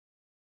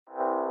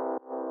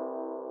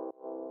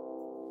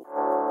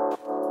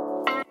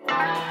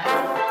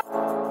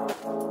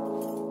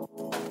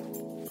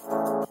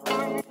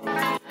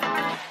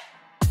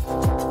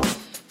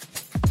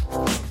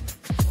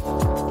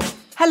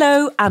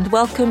Hello and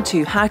welcome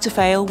to How to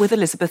Fail with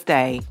Elizabeth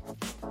Day,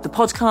 the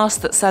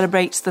podcast that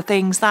celebrates the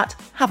things that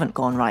haven't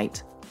gone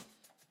right.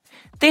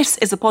 This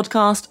is a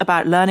podcast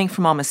about learning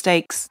from our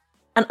mistakes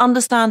and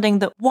understanding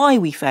that why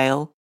we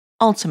fail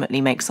ultimately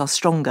makes us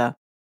stronger.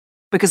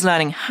 Because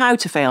learning how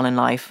to fail in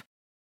life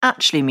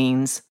actually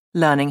means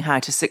learning how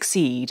to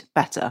succeed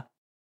better.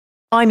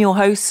 I'm your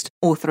host,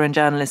 author and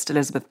journalist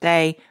Elizabeth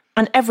Day,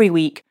 and every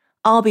week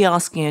I'll be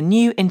asking a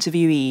new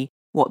interviewee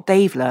what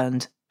they've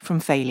learned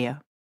from failure.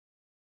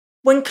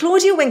 When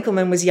Claudia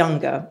Winkleman was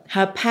younger,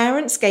 her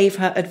parents gave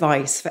her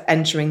advice for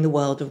entering the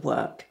world of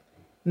work.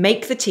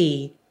 Make the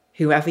tea,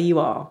 whoever you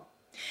are.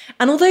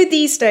 And although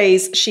these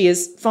days she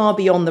is far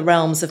beyond the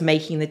realms of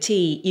making the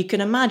tea, you can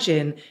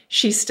imagine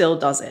she still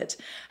does it.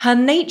 Her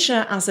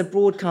nature as a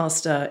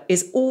broadcaster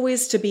is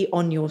always to be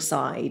on your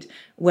side,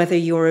 whether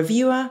you're a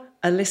viewer,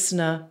 a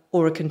listener,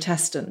 or a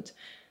contestant.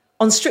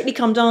 On Strictly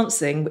Come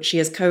Dancing, which she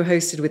has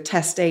co-hosted with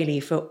Tess Daly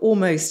for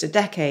almost a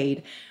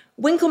decade,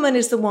 Winkleman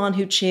is the one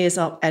who cheers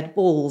up Ed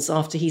Balls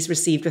after he's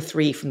received a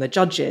 3 from the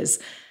judges.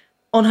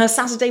 On her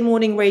Saturday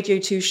morning Radio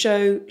 2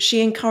 show,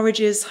 she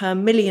encourages her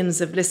millions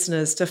of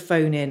listeners to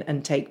phone in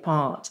and take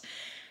part.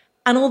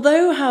 And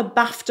although her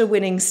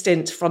BAFTA-winning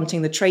stint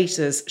fronting the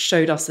Traitors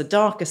showed us a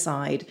darker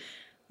side,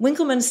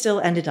 Winkleman still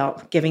ended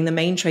up giving the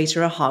main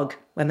traitor a hug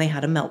when they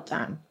had a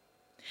meltdown.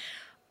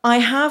 I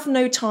have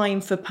no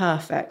time for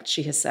perfect,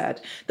 she has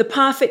said. The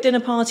perfect dinner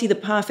party, the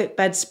perfect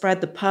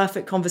bedspread, the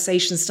perfect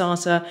conversation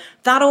starter,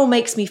 that all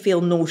makes me feel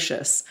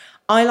nauseous.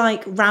 I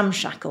like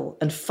ramshackle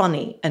and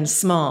funny and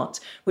smart,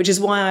 which is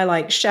why I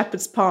like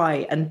shepherd's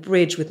pie and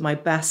bridge with my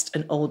best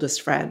and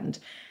oldest friend.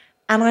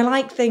 And I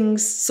like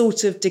things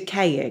sort of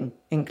decaying,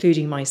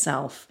 including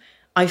myself.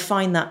 I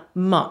find that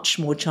much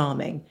more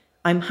charming.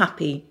 I'm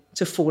happy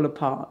to fall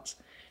apart.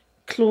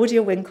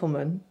 Claudia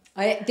Winkleman,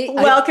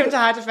 welcome to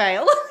How to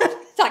Fail.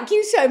 Thank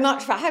you so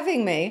much for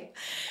having me.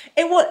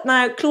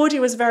 Now, Claudia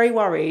was very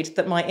worried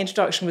that my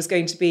introduction was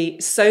going to be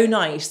so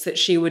nice that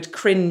she would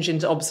cringe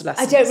into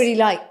obsolescence. I don't really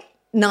like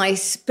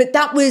nice, but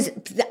that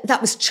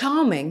was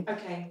charming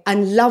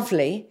and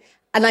lovely.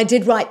 And I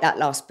did write that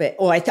last bit,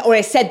 or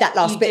I said that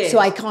last bit, so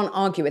I can't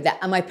argue with that.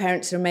 And my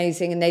parents are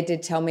amazing, and they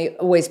did tell me,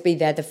 always be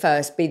there the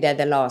first, be there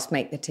the last,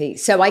 make the tea.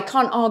 So I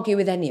can't argue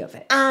with any of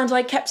it. And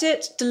I kept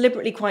it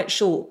deliberately quite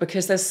short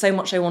because there's so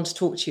much I want to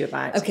talk to you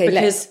about.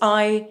 Because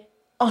I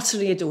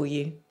utterly adore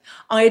you.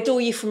 I adore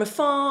you from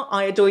afar.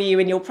 I adore you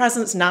in your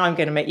presence. Now I'm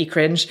going to make you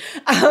cringe.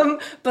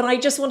 But I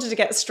just wanted to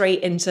get straight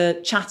into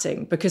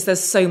chatting because there's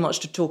so much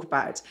to talk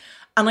about.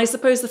 And I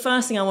suppose the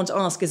first thing I want to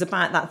ask is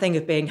about that thing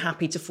of being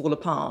happy to fall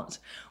apart.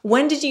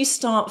 When did you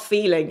start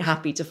feeling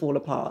happy to fall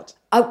apart?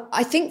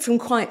 I think from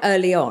quite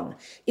early on.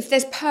 If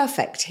there's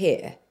perfect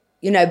here,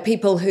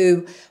 people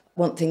who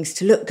want things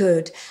to look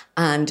good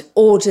and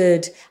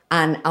ordered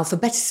and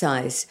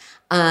alphabetised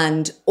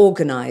and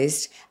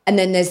organised. And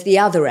then there's the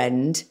other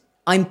end.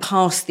 I'm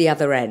past the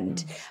other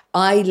end.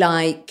 I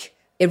like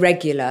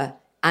irregular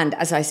and,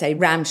 as I say,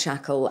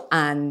 ramshackle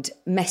and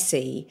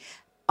messy.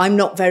 I'm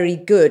not very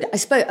good.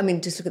 Just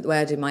look at the way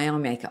I do my eye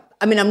makeup.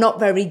 I'm not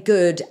very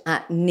good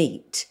at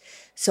neat.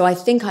 So I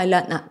think I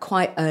learnt that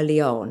quite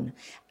early on.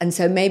 And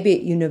so maybe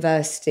at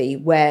university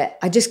where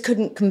I just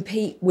couldn't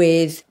compete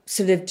with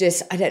sort of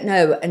just,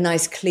 a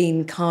nice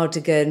clean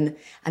cardigan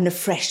and a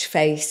fresh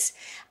face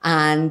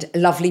and a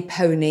lovely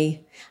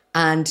pony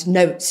and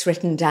notes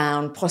written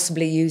down,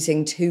 possibly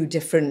using 2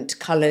 different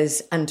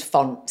colours and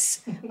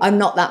fonts. I'm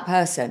not that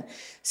person.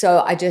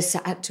 So I just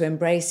had to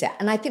embrace it.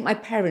 And I think my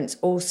parents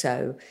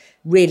also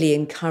really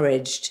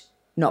encouraged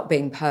not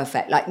being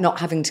perfect, like not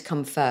having to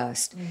come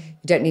first.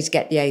 You don't need to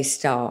get the A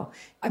star.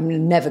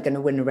 I'm never going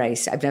to win a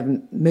race. I've never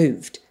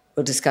moved.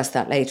 We'll discuss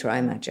that later, I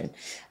imagine.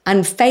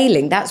 And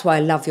failing, that's why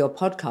I love your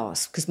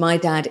podcast, because my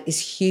dad is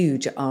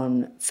huge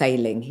on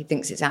failing. He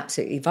thinks it's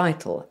absolutely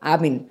vital.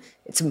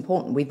 It's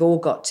important. We've all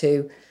got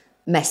to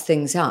mess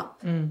things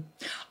up.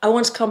 I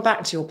want to come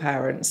back to your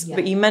parents,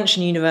 but you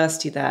mentioned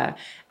university there.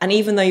 And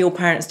even though your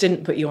parents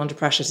didn't put you under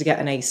pressure to get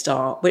an A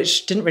star,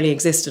 which didn't really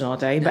exist in our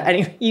day, but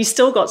anyway, you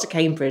still got to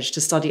Cambridge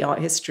to study art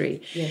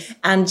history. Yes.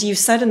 And you've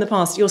said in the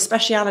past, your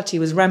speciality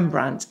was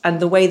Rembrandt,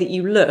 and the way that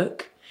you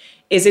look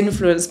is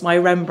influenced by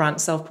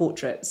Rembrandt's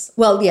self-portraits.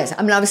 Well, yes.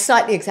 I was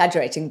slightly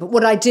exaggerating, but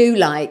what I do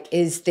like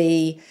is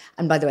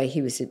and by the way,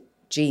 he was a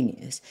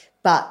genius,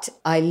 but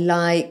I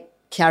like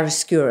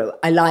chiaroscuro.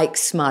 I like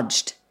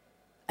smudged.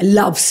 I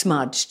love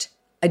smudged.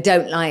 I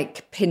don't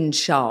like pin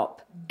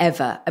sharp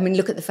ever.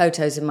 Look at the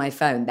photos in my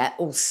phone. They're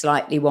all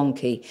slightly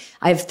wonky.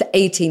 I have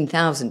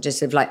 18,000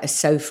 just of like a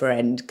sofa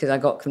end because I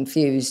got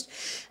confused.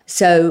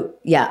 So,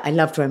 yeah, I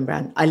loved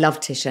Rembrandt. I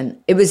loved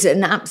Titian. It was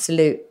an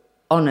absolute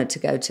honour to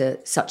go to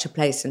such a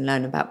place and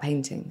learn about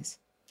paintings.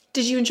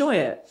 Did you enjoy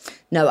it?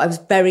 No, I was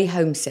very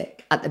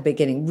homesick at the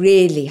beginning,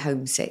 really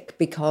homesick,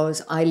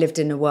 because I lived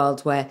in a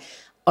world where,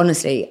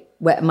 honestly,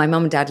 where my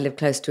mum and dad lived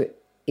close to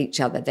each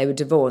other. They were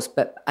divorced,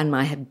 and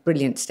I had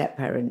brilliant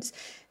step-parents,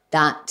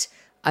 that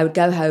I would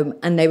go home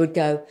and they would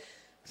go,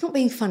 not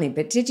being funny,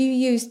 but did you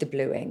use the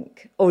blue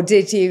ink? Or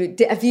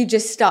have you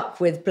just stuck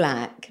with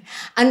black?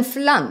 And for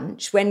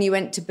lunch, when you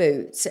went to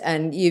Boots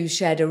and you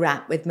shared a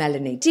wrap with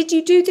Melanie, did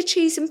you do the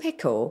cheese and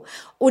pickle?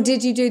 Or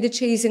did you do the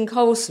cheese and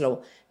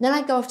coleslaw? Then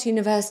I go off to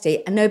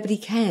university and nobody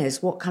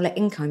cares what colour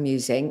ink I'm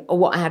using or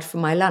what I had for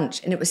my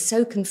lunch. And it was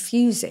so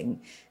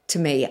confusing to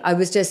me. I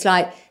was just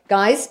like,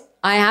 guys,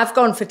 I have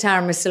gone for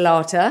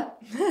taramasalata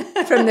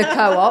from the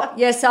co-op.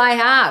 Yes, I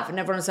have. And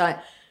everyone was like,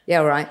 yeah,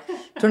 all right. Do you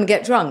want to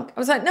get drunk? I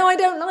was like, no, I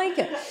don't like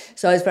it.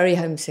 So I was very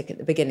homesick at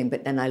the beginning,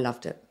 but then I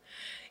loved it.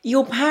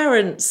 Your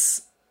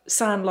parents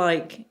sound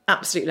like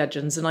absolute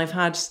legends. And I've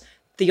had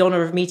the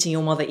honour of meeting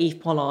your mother, Eve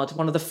Pollard,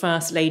 one of the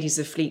first ladies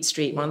of Fleet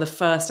Street, one of the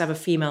first ever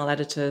female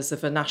editors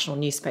of a national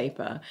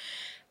newspaper.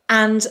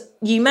 And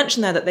you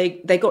mentioned there that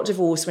they got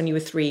divorced when you were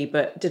 3,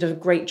 but did a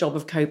great job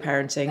of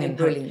co-parenting. A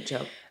brilliant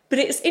job. But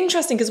it's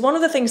interesting because one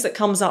of the things that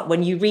comes up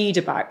when you read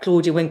about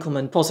Claudia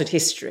Winkleman, Potted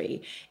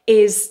History,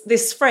 is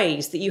this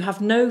phrase that you have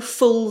no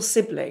full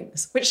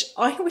siblings, which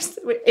I always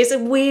is a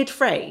weird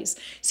phrase.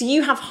 So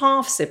you have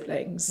half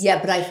siblings. Yeah,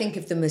 but I think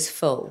of them as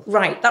full.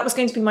 Right, that was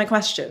going to be my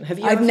question. Have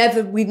you?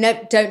 We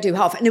don't do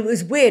half. And it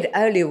was weird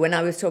earlier when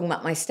I was talking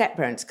about my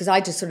step-parents, because I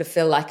just sort of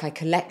feel like I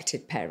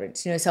collected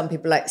parents. You know, some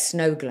people like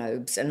snow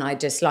globes and I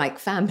just like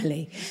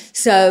family.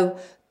 So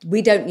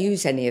we don't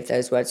use any of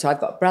those words. So I've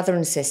got brother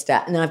and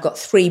sister, and then I've got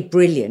 3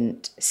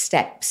 brilliant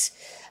steps.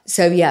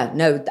 So yeah,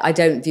 no, I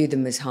don't view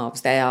them as halves.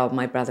 They are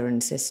my brother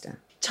and sister.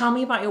 Tell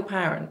me about your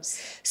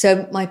parents.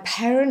 So my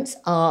parents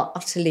are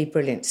utterly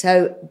brilliant.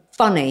 So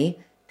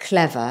funny,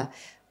 clever,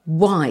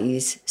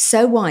 wise,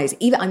 so wise.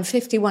 Even I'm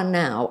 51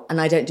 now,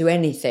 and I don't do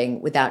anything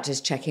without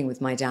just checking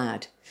with my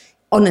dad.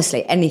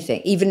 Honestly,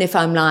 anything. Even if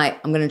I'm like,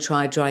 I'm going to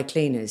try dry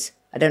cleaners.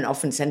 I don't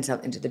often send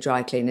something to the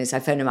dry cleaners.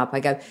 I phone him up. I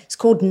go, it's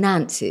called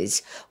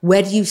Nancy's.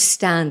 Where do you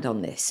stand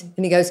on this?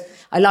 And he goes,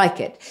 I like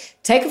it.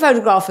 Take a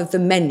photograph of the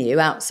menu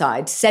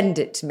outside, send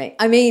it to me.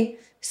 I mean,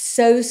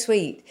 so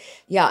sweet.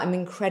 Yeah, I'm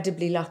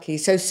incredibly lucky.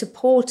 So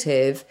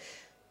supportive,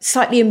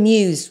 slightly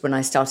amused when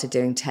I started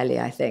doing telly,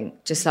 I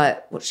think. Just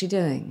like, what's she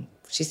doing?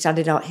 She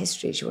studied art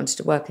history. She wanted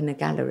to work in a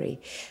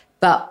gallery.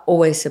 But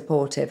always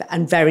supportive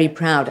and very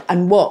proud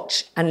and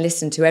watch and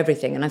listen to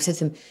everything. And I've said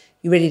to them,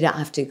 you really don't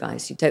have to,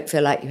 guys. You don't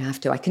feel like you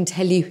have to. I can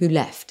tell you who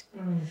left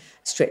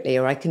Strictly,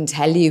 or I can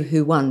tell you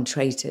who won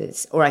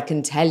Traitors, or I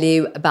can tell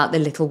you about the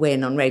little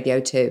win on Radio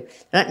 2.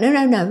 They're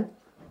like, no.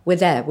 We're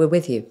there. We're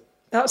with you.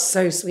 That's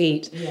so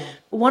sweet. Yeah.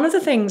 One of the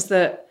things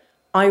that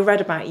I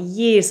read about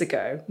years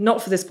ago,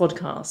 not for this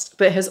podcast,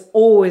 but has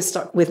always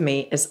stuck with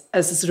me as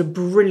a sort of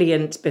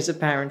brilliant bit of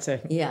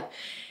parenting. Yeah.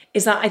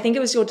 Is that I think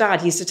it was your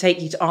dad used to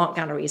take you to art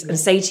galleries and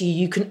say to you,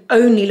 you can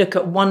only look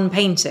at one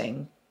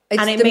painting.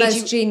 It's the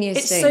most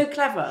genius thing. It's so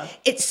clever.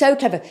 It's so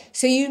clever.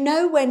 So you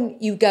know when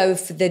you go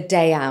for the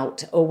day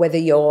out, or whether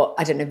you're,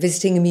 I don't know,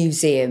 visiting a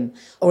museum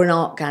or an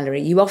art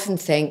gallery, you often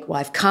think, well,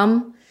 I've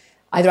come,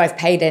 either I've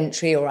paid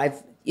entry or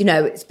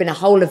it's been a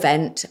whole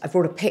event, I've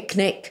brought a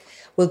picnic,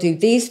 we'll do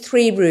these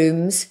 3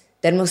 rooms,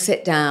 then we'll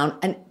sit down.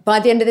 And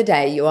by the end of the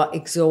day, you are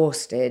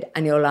exhausted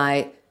and you're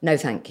like, no,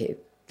 thank you.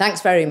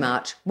 Thanks very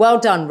much. Well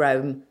done,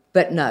 Rome.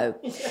 But no.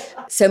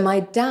 So my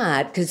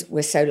dad, because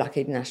we're so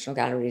lucky the National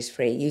Gallery is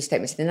free, used to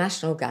take me to the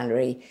National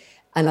Gallery,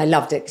 and I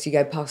loved it because you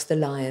go past the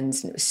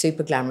lions and it was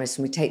super glamorous,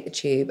 and we'd take the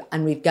tube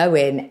and we'd go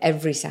in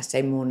every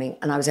Saturday morning,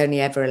 and I was only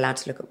ever allowed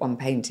to look at one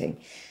painting.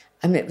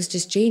 And it was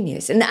just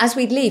genius. And as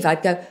we'd leave,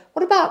 I'd go,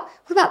 what about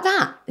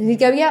that? And he'd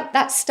go, yeah,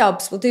 that's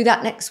Stubbs. We'll do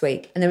that next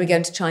week. And then we go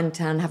into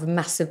Chinatown and have a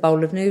massive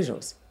bowl of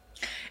noodles.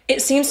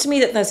 It seems to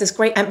me that there's this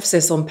great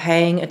emphasis on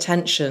paying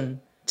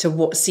attention to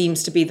what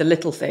seems to be the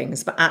little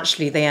things, but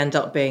actually they end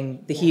up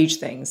being the huge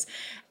things.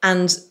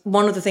 And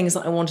one of the things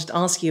that I wanted to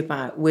ask you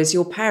about was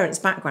your parents'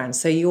 background.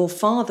 So your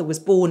father was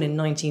born in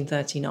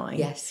 1939.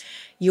 Yes.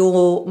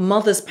 Your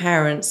mother's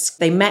parents,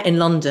 they met in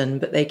London,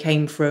 but they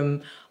came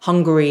from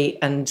Hungary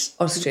and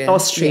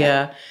Austria.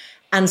 Yeah.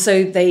 And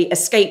so they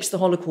escaped the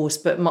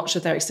Holocaust, but much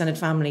of their extended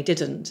family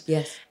didn't.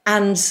 Yes.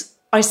 And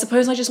I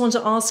suppose I just want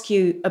to ask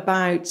you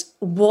about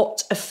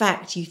what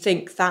effect you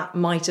think that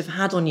might have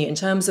had on you in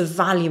terms of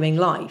valuing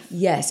life.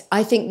 Yes,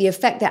 I think the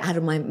effect that had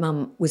on my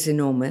mum was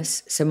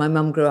enormous. So my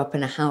mum grew up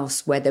in a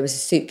house where there was a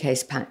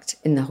suitcase packed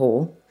in the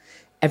hall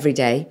every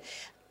day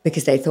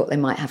because they thought they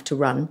might have to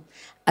run,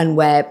 and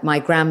where my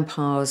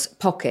grandpa's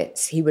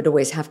pockets, he would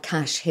always have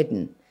cash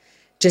hidden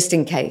just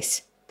in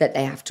case that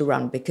they have to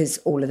run because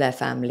all of their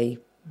family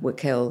were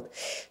killed.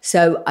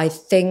 So I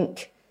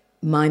think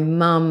my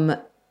mum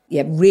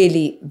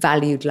really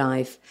valued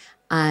life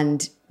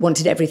and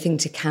wanted everything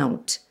to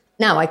count.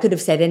 Now, I could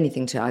have said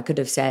anything to her. I could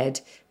have said,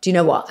 do you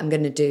know what? I'm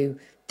going to do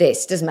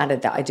this. Doesn't matter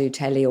that I do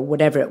telly or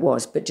whatever it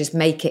was, but just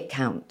make it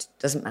count.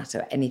 Doesn't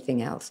matter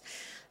anything else.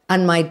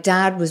 And my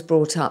dad was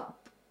brought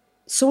up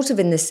sort of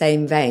in the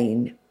same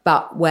vein,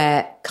 but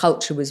where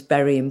culture was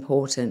very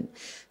important.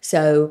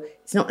 So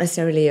it's not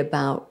necessarily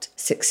about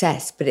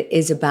success, but it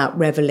is about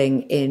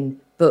reveling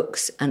in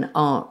books and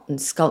art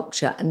and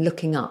sculpture and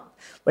looking up.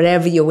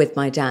 Wherever you're with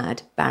my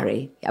dad,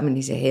 Barry, I mean,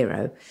 he's a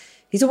hero,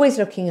 he's always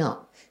looking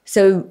up.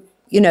 So,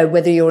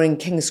 whether you're in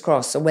King's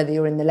Cross or whether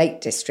you're in the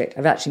Lake District.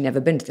 I've actually never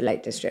been to the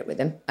Lake District with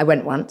him. I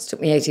went once, took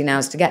me 18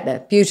 hours to get there.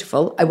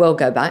 Beautiful. I will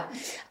go back.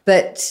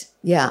 But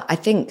yeah, I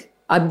think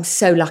I'm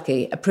so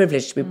lucky, a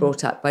privilege to be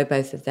brought up by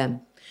both of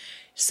them.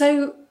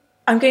 So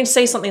I'm going to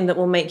say something that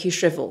will make you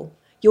shrivel.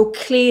 You're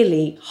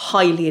clearly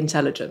highly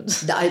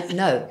intelligent.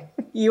 No.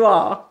 You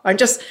are.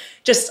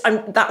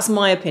 That's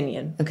my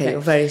opinion. Okay,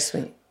 you're very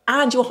sweet.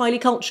 And you're highly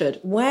cultured.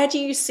 Where do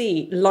you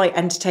see light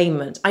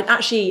entertainment?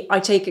 I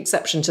take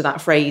exception to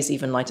that phrase,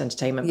 even light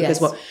entertainment,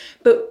 because Yes.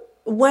 but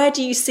where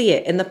do you see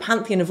it in the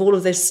pantheon of all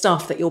of this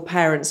stuff that your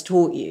parents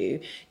taught you?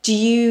 Do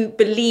you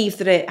believe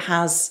that it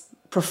has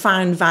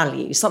profound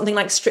value? Something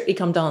like Strictly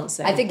Come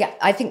Dancing?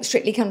 I think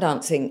Strictly Come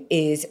Dancing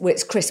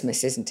it's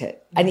Christmas, isn't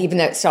it? And even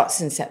though it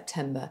starts in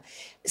September.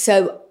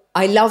 So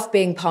I love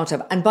being part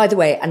of, and by the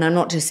way, and I'm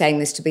not just saying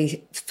this to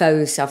be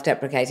faux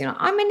self-deprecating,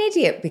 I'm an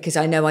idiot because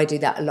I know I do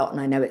that a lot and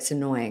I know it's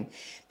annoying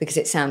because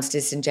it sounds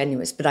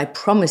disingenuous, but I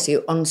promise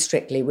you on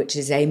Strictly, which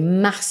is a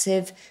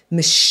massive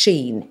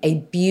machine, a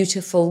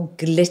beautiful,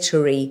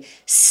 glittery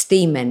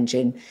steam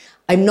engine,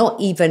 I'm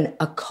not even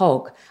a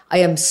cog. I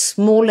am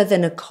smaller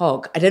than a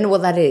cog. I don't know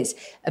what that is.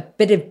 A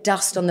bit of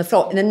dust on the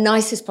floor in the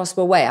nicest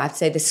possible way. I have to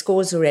say the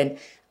scores are in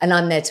and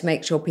I'm there to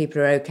make sure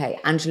people are okay.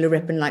 Angela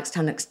Rippon likes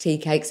Tunnock's tea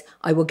cakes.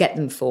 I will get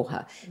them for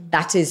her.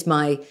 That is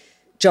my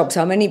job.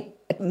 So I'm only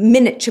a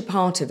miniature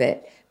part of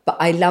it, but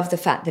I love the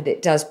fact that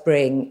it does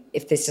bring,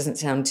 if this doesn't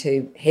sound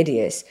too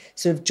hideous,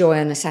 sort of joy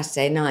on a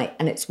Saturday night.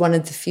 And it's one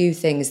of the few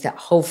things that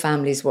whole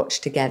families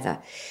watch together.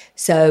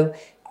 So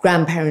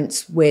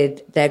grandparents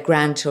with their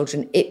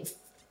grandchildren, it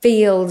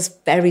feels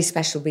very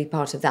special to be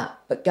part of that.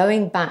 But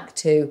going back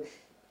to,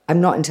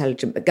 I'm not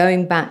intelligent, but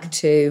going back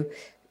to,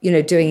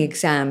 doing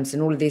exams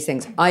and all of these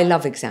things, I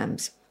love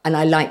exams and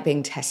I like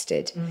being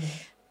tested.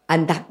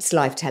 And that's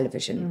live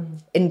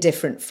television in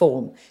different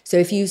form. So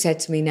if you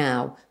said to me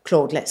now,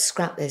 Claude, let's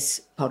scrap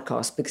this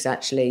podcast because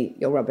actually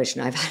you're rubbish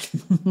and I've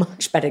had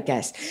much better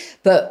guests.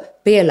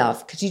 But be a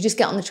love, could you just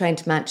get on the train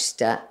to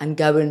Manchester and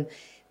go and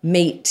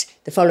meet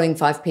the following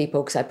 5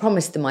 people because I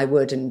promised them I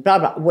would and blah,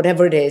 blah,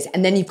 whatever it is.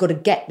 And then you've got to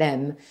get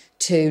them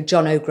to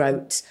John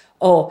O'Groats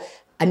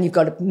and you've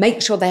got to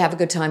make sure they have a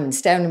good time and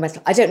stay on the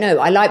metal. I don't know.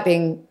 I like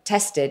being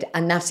tested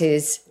and that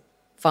is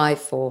 5,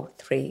 4,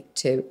 3,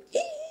 2.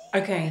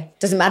 Okay.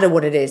 Doesn't matter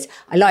what it is.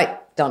 I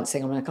like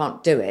dancing and I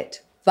can't do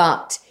it.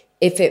 But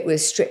if it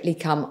was Strictly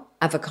Come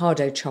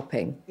avocado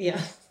chopping,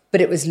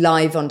 but it was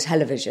live on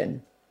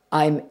television,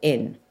 I'm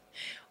in.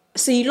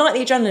 So you like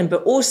the adrenaline,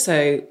 but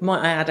also, might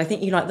I add, I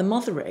think you like the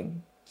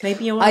mothering.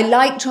 Maybe you're... I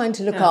like trying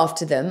to look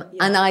after them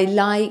and I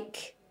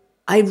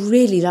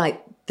really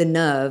like the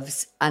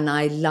nerves and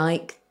I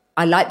like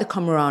the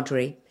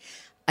camaraderie.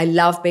 I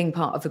love being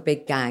part of a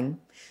big gang,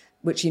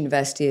 which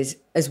university is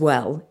as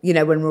well.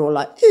 When we're all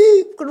like,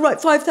 I've got to write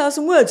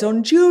 5,000 words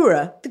on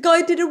Jura. The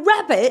guy did a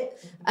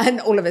rabbit. And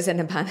all of us in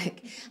a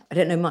panic. I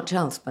don't know much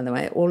else, by the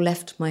way. It all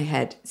left my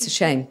head. It's a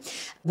shame.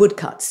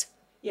 Woodcuts.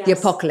 Yes. The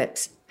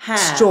apocalypse. Hair.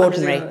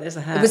 Extraordinary. It was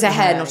a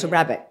hare, not a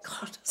rabbit.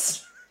 God,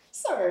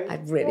 sorry. I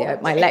really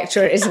hope my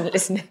lecturer isn't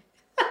listening.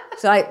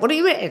 It's like, what are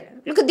you reading?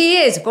 Look at the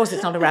ears. Of course,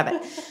 it's not a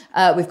rabbit.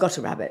 We've got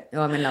a rabbit who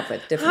I'm in love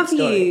with. Different Have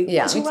story. you?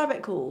 Yeah. What's your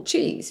rabbit called?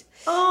 Cheese.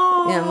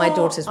 Oh. Yeah, my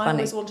daughter's bunny. I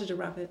always wanted a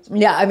rabbit.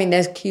 Yeah,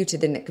 there's cuter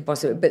than it could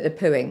possibly, but the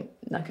pooing,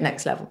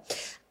 next level.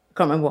 I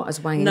can't remember what I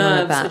was wanging on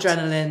about.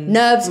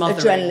 Nerves,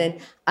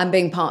 adrenaline, and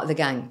being part of the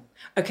gang.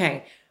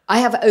 Okay. I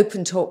have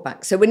open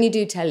talkback. So when you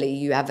do telly,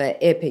 you have an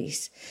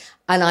earpiece.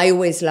 And I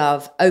always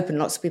love open.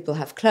 Lots of people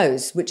have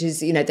closed, which is,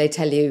 they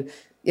tell you,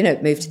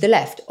 move to the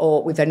left,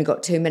 or we've only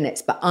got 2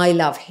 minutes. But I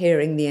love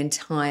hearing the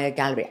entire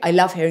gallery. I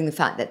love hearing the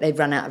fact that they've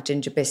run out of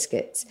ginger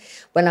biscuits.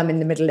 When I'm in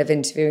the middle of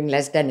interviewing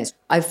Les Dennis,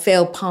 I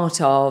feel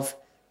part of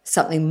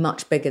something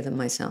much bigger than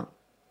myself.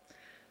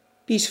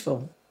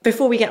 Beautiful.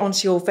 Before we get on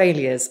to your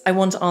failures, I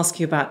want to ask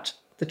you about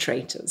The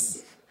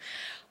Traitors.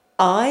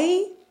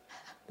 I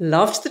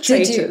loved The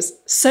Traitors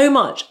so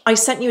much. I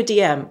sent you a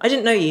DM. I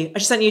didn't know you. I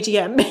just sent you a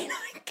DM.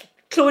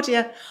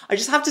 Claudia, I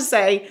just have to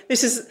say,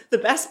 this is the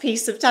best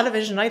piece of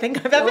television I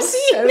think I've ever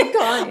seen. So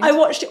kind. I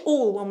watched it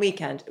all one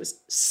weekend. It was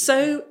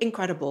so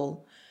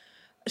incredible.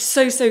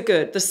 So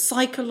good. The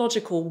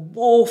psychological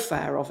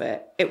warfare of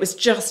it. It was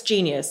just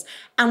genius.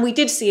 And we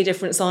did see a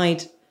different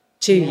side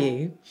to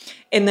you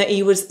in that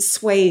you was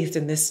swathed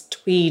in this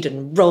tweed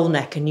and roll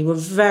neck and you were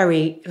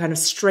very kind of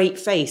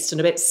straight-faced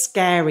and a bit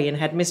scary and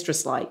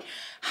headmistress-like.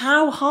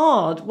 How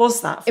hard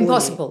was that for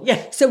Impossible. you?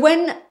 Yeah. So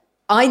when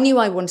I knew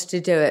I wanted to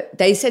do it,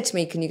 they said to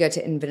me, can you go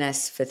to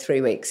Inverness for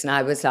 3 weeks? And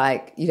I was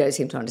like, you don't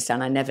seem to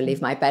understand. I never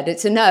leave my bed.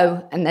 It's a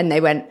no. And then they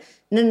went,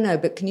 no,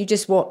 but can you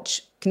just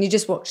watch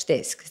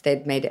this? Because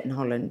they'd made it in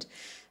Holland.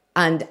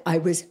 And I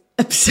was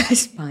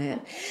obsessed by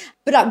it.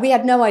 But we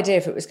had no idea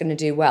if it was going to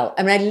do well.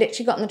 I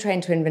literally got on the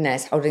train to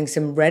Inverness holding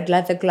some red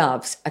leather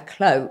gloves, a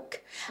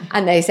cloak.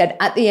 And they said,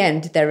 at the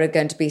end, there are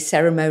going to be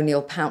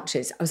ceremonial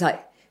pouches. I was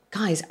like,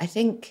 guys, I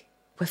think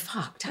we're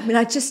fucked.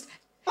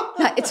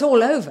 Like, it's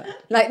all over.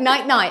 Like,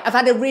 night. I've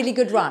had a really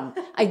good run.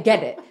 I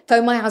get it.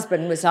 So my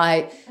husband was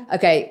like,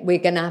 okay, we're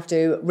going to have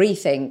to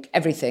rethink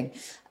everything.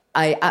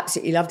 I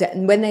absolutely loved it.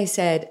 And when they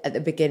said at the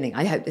beginning,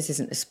 I hope this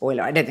isn't a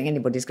spoiler, I don't think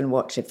anybody's going to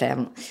watch if they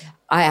haven't.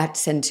 I had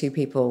to send 2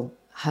 people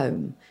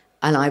home.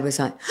 And I was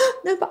like,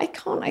 no, but I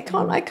can't.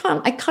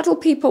 I cuddle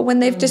people when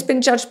they've just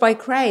been judged by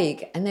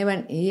Craig. And they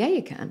went, yeah,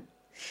 you can.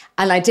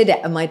 And I did it.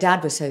 And my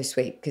dad was so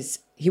sweet because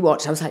he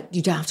watched. I was like,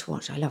 you don't have to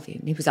watch. I love you.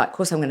 And he was like, of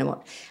course I'm going to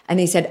watch. And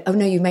he said, oh,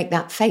 no, you make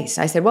that face.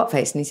 I said, what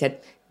face? And he said,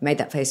 you made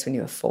that face when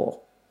you were 4.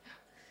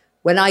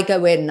 When I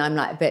go in, I'm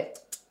like a bit...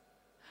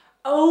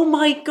 Oh,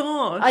 my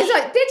God. I was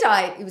like, did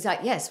I? He was like,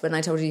 yes, when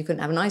I told you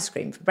couldn't have an ice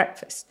cream for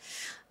breakfast.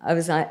 I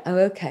was like, oh,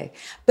 okay.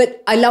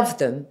 But I love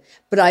them,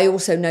 but I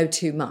also know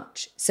too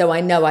much. So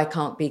I know I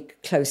can't be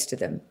close to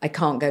them. I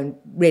can't go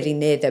really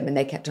near them, and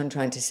they kept on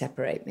trying to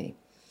separate me.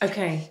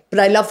 Okay. But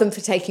I love them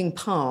for taking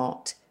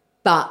part.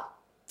 But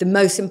the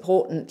most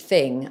important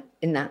thing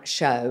in that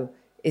show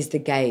is the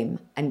game,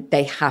 and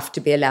they have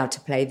to be allowed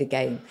to play the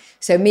game.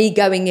 So me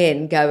going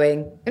in,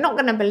 you're not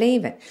going to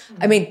believe it.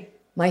 I mean,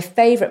 my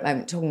favourite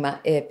moment, talking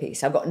about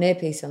earpiece, I've got an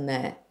earpiece on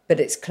there, but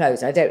it's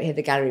closed. I don't hear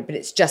the gallery, but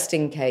it's just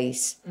in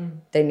case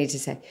they need to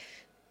say.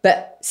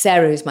 But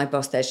Sarah, who's my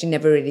boss there, she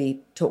never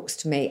really talks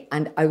to me.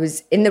 And I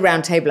was in the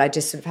round table, I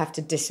just sort of have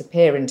to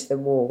disappear into the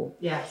wall.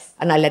 Yes.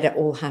 And I let it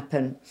all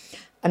happen.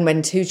 And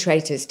when 2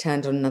 traitors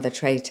turned on another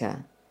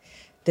traitor,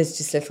 there's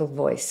just a little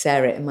voice,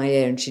 Sarah, in my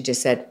ear, and she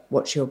just said,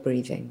 watch your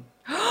breathing.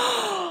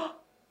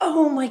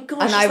 Oh, my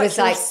gosh. And I was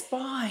like,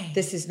 spy.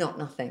 This is not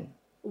nothing.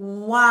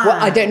 Wow.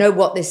 Well, I don't know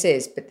what this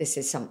is, but this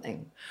is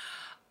something.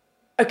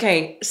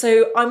 Okay,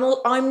 so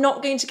I'm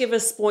not going to give a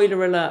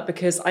spoiler alert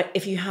because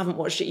if you haven't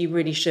watched it, you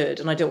really should,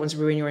 and I don't want to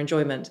ruin your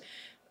enjoyment.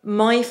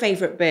 My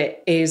favourite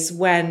bit is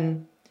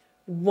when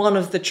one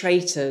of the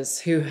traitors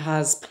who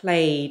has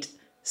played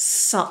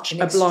such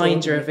a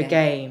blinder of a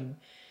game,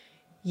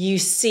 you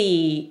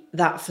see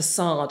that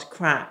facade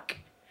crack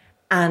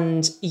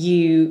and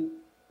you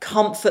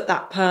comfort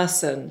that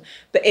person,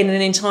 but in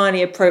an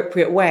entirely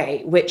appropriate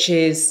way, which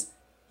is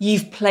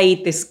you've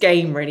played this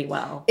game really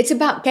well. It's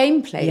about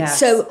gameplay. Yes.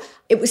 So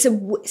it was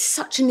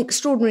such an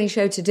extraordinary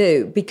show to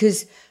do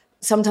because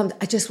sometimes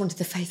I just wanted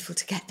the faithful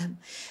to get them.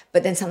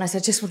 But then sometimes I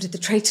just wanted the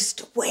traitors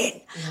to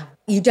win. Yeah.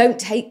 You don't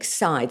take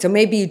sides, or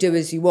maybe you do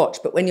as you watch,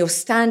 but when you're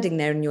standing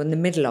there and you're in the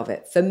middle of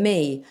it, for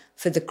me,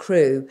 for the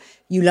crew,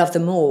 you love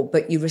them all,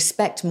 but you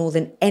respect more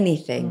than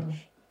anything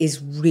is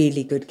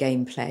really good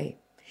gameplay.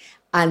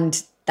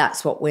 And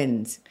that's what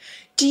wins.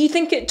 Do you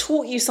think it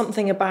taught you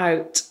something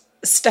about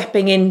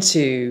stepping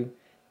into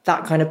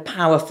that kind of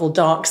powerful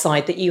dark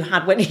side that you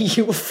had when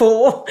you were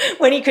 4,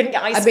 when you couldn't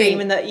get ice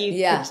cream and that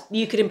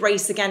you could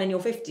embrace again in your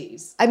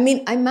 50s? I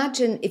mean,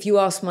 imagine if you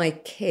ask my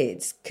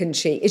kids,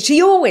 is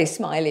she always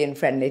smiley and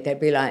friendly? They'd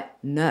be like,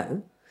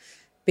 no.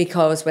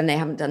 Because when they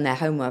haven't done their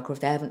homework, or if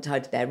they haven't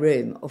tidied their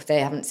room, or if they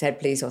haven't said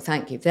please or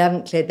thank you, if they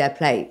haven't cleared their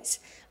plates,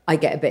 I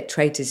get a bit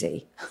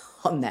traitorsy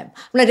on them.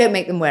 Well, I don't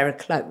make them wear a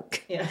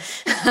cloak. Yeah.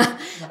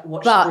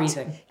 Watch the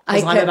breathing.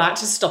 Because I'm about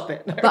to stop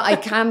it. No. But I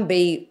can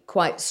be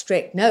quite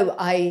strict. No,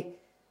 I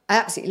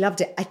absolutely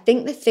loved it. I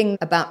think the thing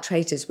about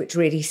traitors which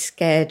really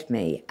scared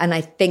me, and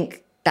I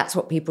think that's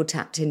what people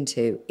tapped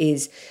into,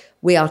 is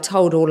we are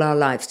told all our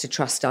lives to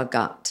trust our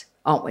gut,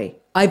 aren't we?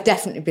 I've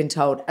definitely been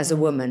told as a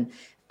woman,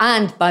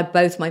 and by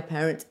both my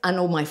parents and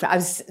all my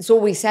friends. It's all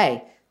we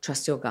say,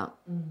 trust your gut.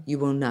 You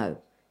will know.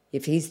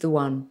 If he's the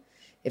one,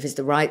 if it's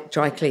the right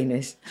dry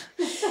cleaners,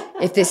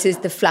 if this is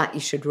the flat you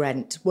should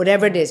rent,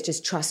 whatever it is,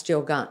 just trust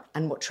your gut.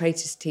 And what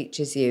Traitors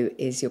teaches you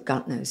is your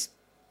gut knows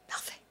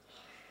nothing.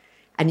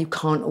 And you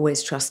can't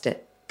always trust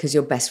it because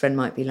your best friend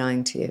might be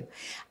lying to you.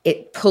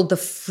 It pulled the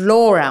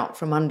floor out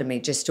from under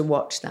me just to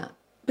watch that.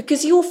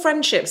 Because your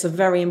friendships are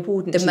very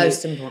important to you. The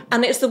most important.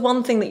 And it's the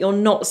one thing that you're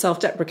not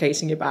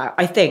self-deprecating about,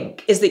 I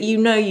think, is that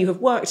you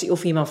have worked at your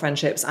female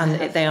friendships and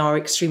they are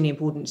extremely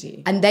important to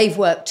you. And they've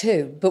worked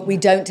too, but we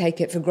don't take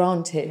it for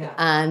granted. Yeah.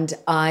 And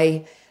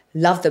I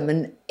love them.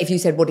 And if you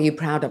said, what are you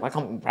proud of? I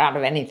can't be proud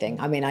of anything.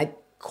 I mean, I'm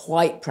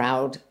quite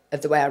proud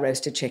of the way I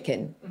roasted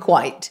chicken.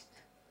 Quite.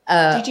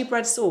 Do you do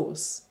bread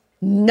sauce?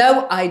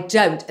 No, I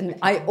don't. And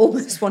I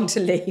almost want to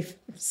leave.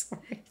 I'm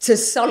sorry. It's a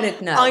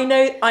solid no.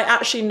 I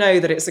actually know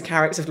that it's a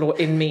character flaw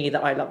in me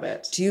that I love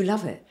it. Do you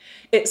love it?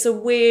 It's a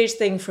weird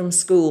thing from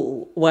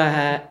school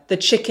where the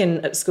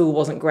chicken at school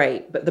wasn't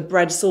great, but the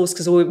bread sauce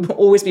could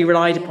always be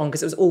relied upon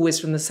because it was always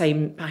from the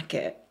same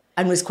packet.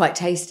 And was quite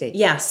tasty.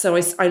 Yes, so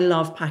I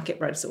love packet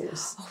bread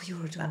sauce. Oh,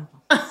 you're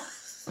adorable.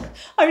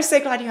 I'm so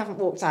glad you haven't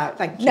walked out.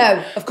 Thank you.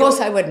 No, of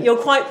course I wouldn't. You're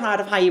quite proud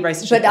of how you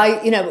roasted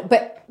chicken.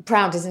 But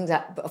proud isn't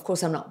that. But of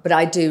course I'm not. But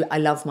I do. I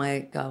love my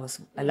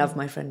girls. I love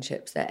my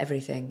friendships. They're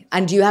everything.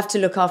 And you have to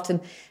look after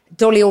them.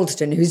 Dolly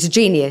Alderton, who's a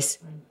genius.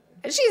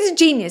 She's a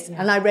genius.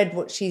 Yeah. And I read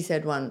what she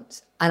said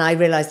once, and I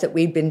realised that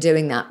we'd been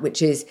doing that,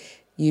 which is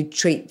you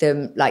treat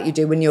them like you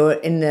do when you're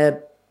in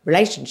the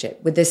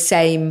relationship with the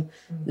same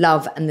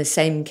love and the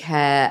same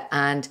care.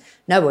 And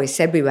no, we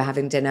said we were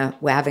having dinner,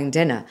 we're having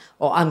dinner,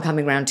 or I'm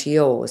coming round to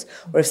yours.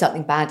 Or if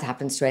something bad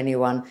happens to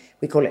anyone,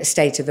 we call it a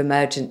state of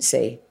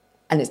emergency,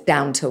 and it's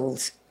down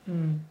tools.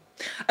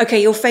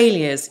 Okay, your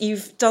failures.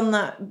 You've done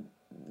that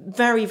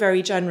very,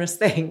 very generous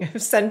thing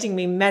of sending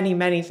me many,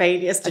 many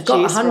failures to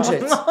choose from.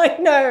 Hundreds. I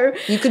know.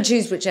 You can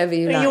choose whichever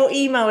you like. Your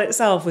email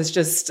itself was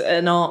just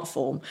an art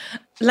form.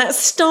 Let's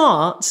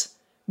start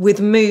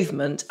with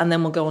movement, and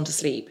then we'll go on to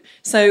sleep.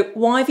 So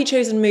why have you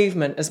chosen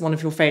movement as one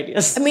of your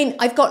failures? I mean,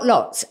 I've got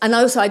lots. And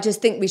also, I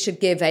just think we should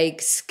give a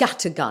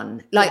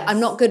scattergun. Like, yes. I'm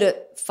not good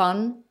at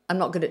fun. I'm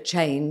not good at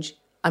change.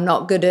 I'm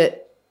not good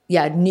at,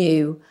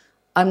 new.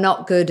 I'm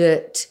not good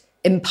at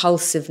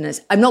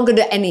impulsiveness. I'm not good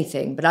at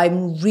anything, but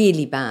I'm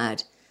really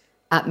bad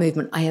at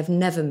movement. I have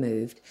never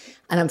moved.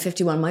 And I'm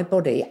 51, my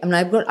body, I mean,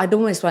 I'd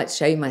almost like to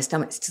show you my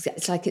stomach.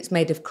 It's like it's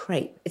made of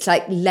crepe. It's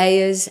like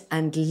layers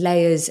and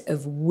layers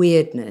of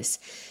weirdness.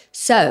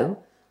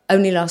 So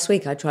only last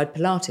week I tried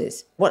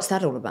Pilates. What's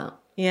that all about?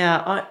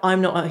 Yeah,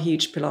 I'm not a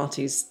huge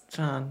Pilates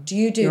fan. Do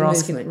you do You're movement?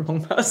 Asking the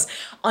wrong person.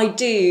 I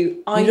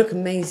do. You look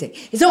amazing.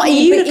 It's not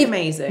you look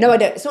amazing. No, I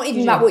don't. It's not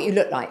even about what you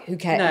look like. Who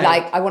cares? No.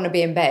 Like, I want to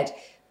be in bed.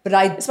 But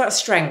it's about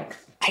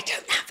strength. I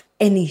don't have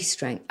any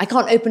strength. I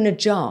can't open a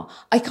jar.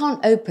 I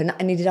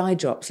needed eye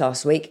drops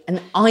last week.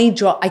 An eye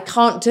drop, I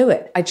can't do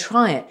it. I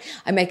try it.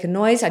 I make a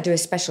noise. I do a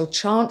special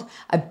chant.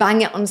 I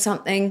bang it on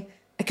something.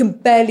 I can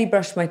barely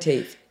brush my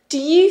teeth. Do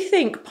you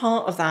think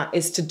part of that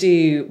is to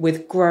do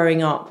with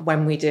growing up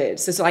when we did?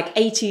 So it's like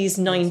 80s,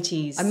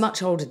 90s. I'm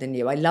much older than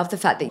you. I love the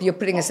fact that you're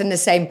putting us in the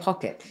same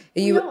pocket.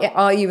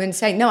 Are you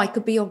insane? No, I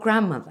could be your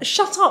grandmother.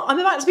 Shut up. I'm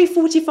about to be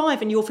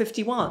 45 and you're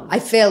 51. I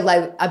feel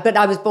like, but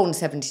I was born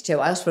 72.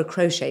 I asked for a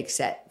crochet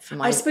set for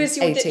my 18. I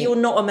suppose you're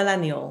not a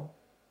millennial.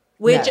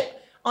 No.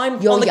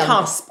 I'm You're on the younger.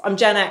 cusp. I'm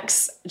Gen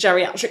X,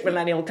 geriatric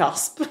millennial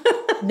cusp.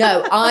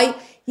 No,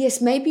 yes,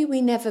 maybe we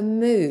never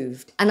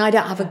moved. And I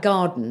don't have a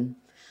garden.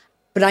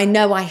 But I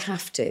know I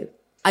have to.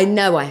 I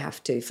know I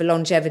have to for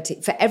longevity,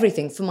 for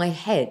everything, for my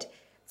head,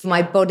 for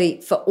my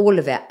body, for all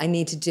of it.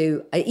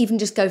 I even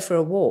just go for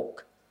a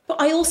walk. But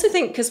I also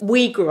think because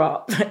we grew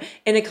up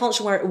in a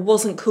culture where it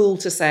wasn't cool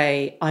to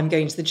say, I'm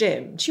going to the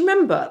gym. Do you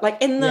remember? Like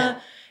in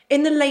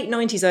the late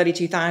 90s, early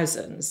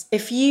 2000s,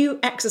 if you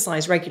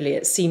exercised regularly,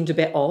 it seemed a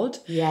bit odd.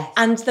 Yes.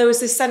 And there was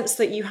this sense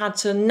that you had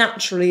to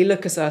naturally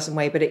look a certain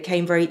way, but it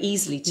came very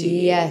easily to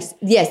you.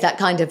 Yes, that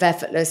kind of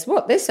effortless,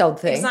 this old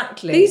thing?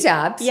 Exactly. These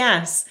abs.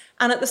 Yes.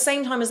 And at the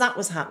same time as that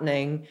was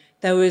happening,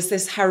 there was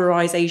this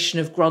heroisation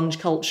of grunge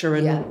culture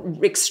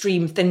and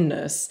extreme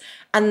thinness.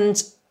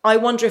 And I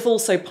wonder if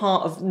also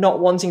part of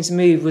not wanting to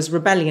move was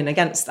rebellion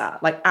against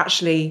that. Like,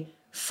 actually,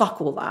 fuck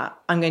all that.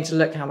 I'm going to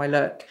look how I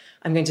look.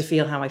 I'm going to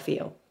feel how I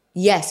feel.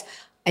 Yes,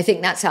 I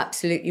think that's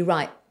absolutely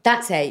right.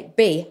 That's A.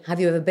 B, have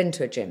you ever been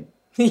to a gym?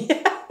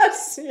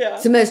 Yes, yeah.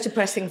 It's the most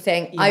depressing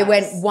thing. Yes. I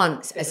went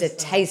once as a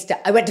taster.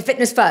 I went to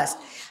Fitness First.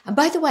 And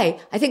by the way,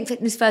 I think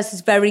Fitness First is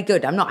very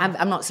good. I'm not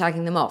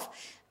slagging them off.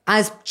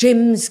 As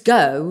gyms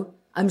go,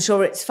 I'm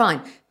sure it's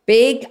fine.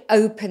 Big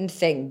open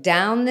thing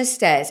down the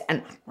stairs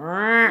and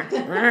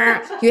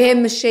you hear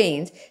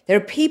machines. There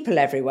are people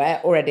everywhere.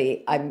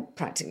 Already, I'm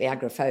practically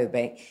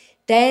agoraphobic.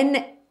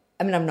 Then,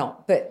 I mean, I'm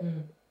not, but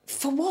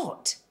for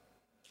what?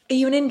 Are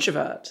you an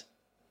introvert?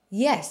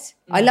 Yes.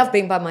 I love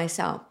being by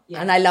myself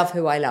and I love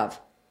who I love.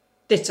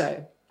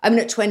 Ditto. I mean,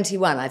 at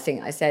 21, I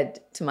think I said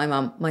to my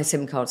mum, my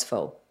SIM card's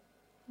full.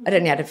 I'd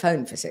only had a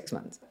phone for 6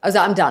 months. I was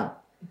like, I'm done.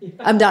 Yeah.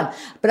 I'm done.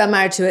 But I'm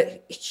married to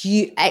a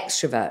huge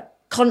extrovert.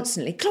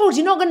 Constantly. Claude,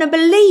 you're not going to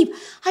believe.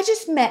 I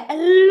just met a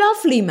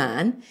lovely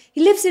man.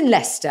 He lives in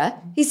Leicester.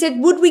 He said,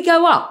 would we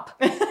go up?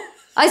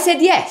 I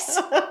said, yes.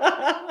 What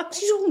are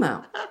you talking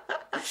about?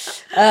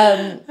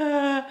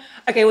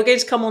 Okay, we're going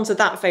to come on to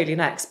that failure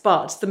next.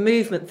 But the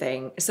movement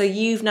thing, so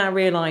you've now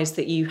realised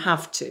that you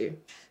have to.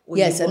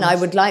 Yes, and I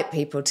would like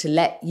people to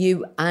let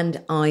you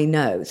and I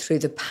know through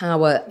the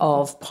power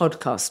of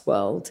podcast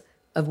world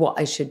of what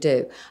I should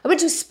do. I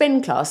went to a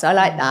spin class. I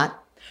like that.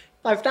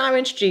 I've now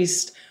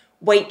introduced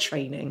weight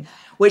training,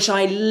 which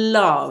I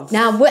love.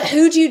 Now,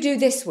 who do you do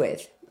this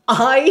with?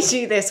 I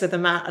do this with a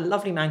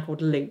lovely man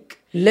called Luke.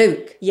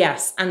 Luke?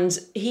 Yes, and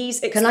he's...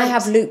 Can I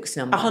have Luke's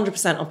number?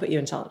 100%, I'll put you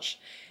in touch.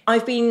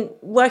 I've been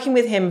working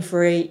with him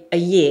for a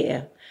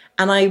year,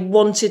 and I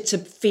wanted to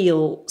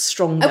feel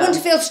stronger. I want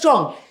to feel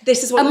strong.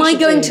 This is what Am I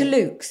going to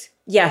Luke's?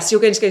 Yes,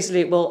 you're going to go to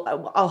Luke.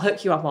 Well, I'll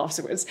hook you up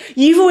afterwards.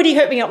 You've already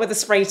hooked me up with a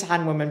spray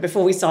tan woman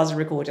before we started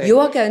recording. You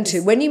are going to,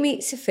 when you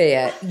meet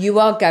Sophia, you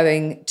are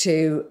going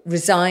to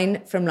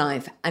resign from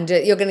life and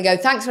you're going to go,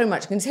 thanks very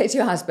much. I'm going to say to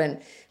your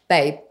husband,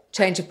 babe,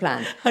 change of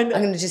plan. I'm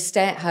going to just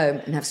stay at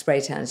home and have spray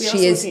tans.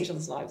 She is each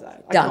other's lives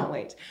out. I can't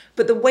wait.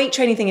 But the weight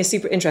training thing is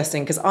super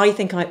interesting because I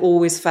think I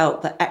always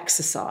felt that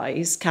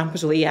exercise,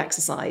 capital E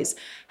exercise,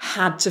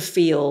 had to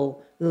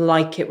feel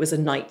like it was a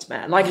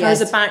nightmare. Like I was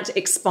about to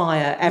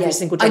expire every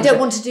single day. I don't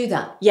want to do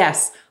that.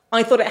 Yes.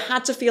 I thought it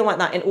had to feel like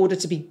that in order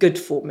to be good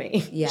for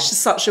me. Yes. It's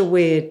just such a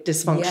weird,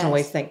 dysfunctional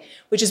way to think,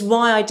 which is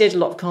why I did a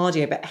lot of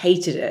cardio but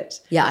hated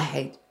it. Yeah, I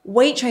hate.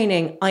 weight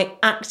training I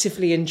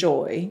actively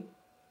enjoy,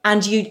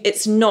 and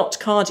it's not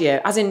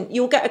cardio, as in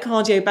you'll get a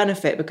cardio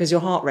benefit because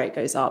your heart rate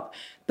goes up,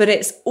 but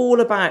it's all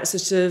about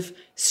sort of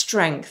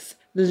strength,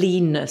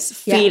 leanness,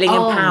 feeling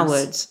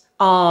empowered.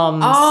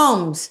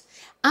 Arms.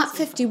 At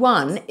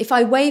 51, if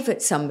I wave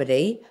at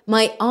somebody,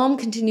 my arm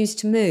continues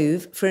to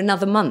move for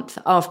another month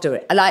after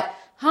it. Like,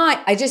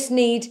 hi, I just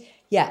need,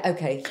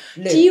 okay.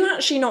 Look. Do you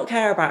actually not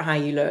care about how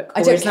you look?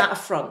 Or is that a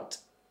front?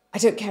 I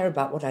don't care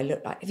about what I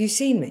look like. Have you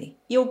seen me?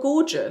 You're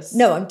gorgeous.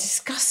 No, I'm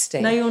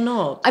disgusting. No, you're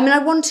not. I mean, I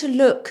want to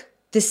look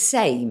the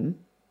same.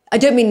 I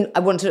don't mean I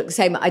want to look the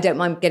same. I don't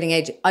mind getting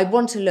aged. I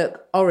want to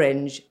look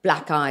orange,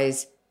 black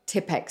eyes,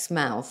 Tipex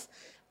mouth,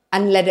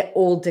 and let it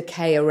all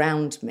decay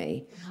around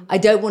me. I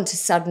don't want to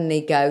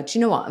suddenly go, do you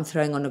know what? I'm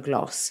throwing on a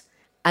gloss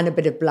and a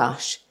bit of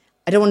blush.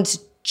 I don't want to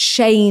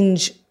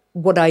change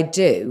what I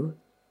do.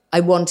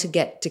 I want to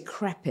get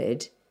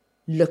decrepit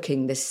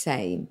looking the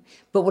same.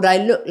 But what I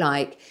look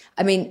like,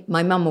 I mean,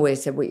 my mum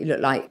always said, what you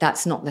look like,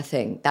 that's not the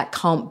thing. That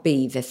can't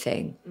be the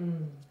thing.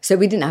 So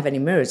we didn't have any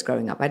mirrors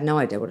growing up. I had no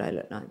idea what I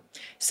looked like.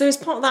 So is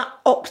part of that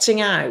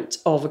opting out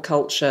of a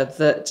culture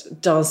that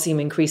does seem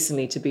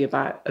increasingly to be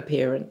about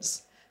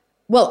appearance?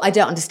 Well, I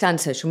don't understand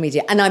social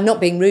media, and I'm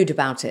not being rude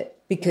about it,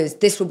 because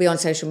this will be on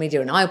social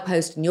media and I'll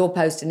post and you'll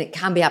post, and it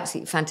can be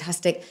absolutely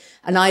fantastic.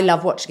 And I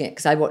love watching it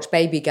because I watch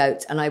baby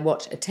goats and I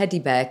watch a teddy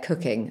bear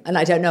cooking. And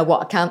I don't know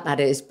what account that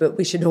is, but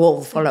we should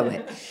all follow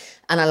it.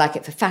 And I like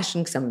it for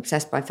fashion because I'm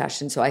obsessed by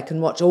fashion. So I can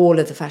watch all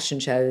of the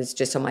fashion shows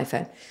just on my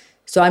phone.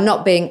 So I'm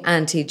not being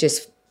anti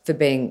just for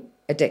being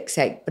a dick's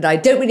sake, but I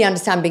don't really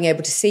understand being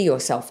able to see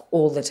yourself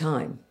all the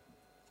time.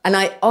 And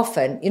I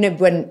often,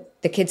 when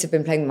the kids have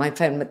been playing with my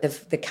phone, but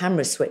the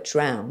camera switched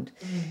round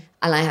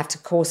and I have to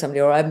call somebody,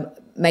 or I'm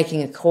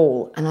making a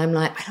call and I'm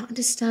like, I don't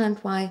understand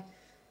why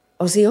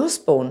Ozzy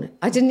Osbourne,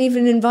 I didn't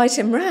even invite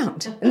him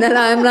round. And then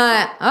I'm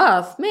like,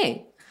 for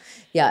me.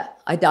 Yeah,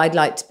 I'd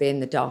like to be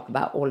in the dark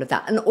about all of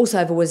that. And also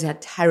I've always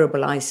had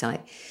terrible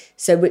eyesight.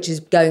 So which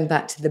is going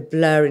back to the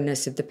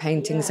blurriness of the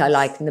paintings I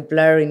like, and the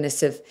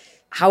blurriness of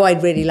how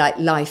I'd really like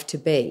life to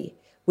be,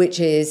 which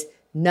is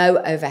no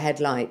overhead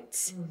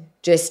lights,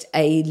 just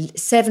a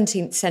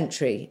 17th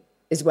century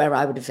is where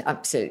I would have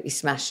absolutely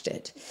smashed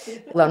it.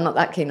 Well, I'm not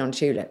that keen on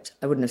tulips.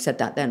 I wouldn't have said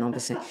that then,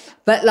 obviously.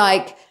 But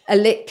like a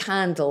lit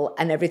candle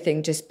and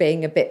everything just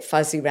being a bit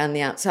fuzzy around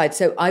the outside.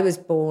 So I was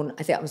born,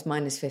 I think I was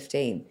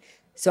 -15.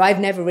 So I've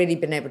never really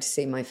been able to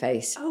see my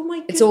face. Oh my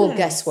goodness. It's all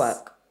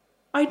guesswork.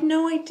 I had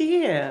no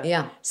idea.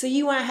 Yeah. So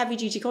you wear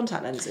heavy-duty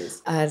contact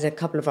lenses? I had a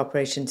couple of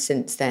operations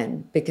since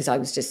then because I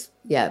was just,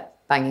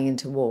 banging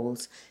into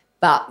walls.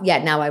 But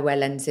now I wear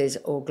lenses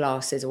or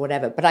glasses or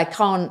whatever. But I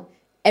can't,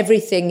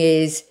 everything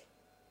is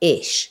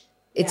ish.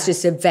 It's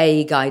just a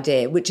vague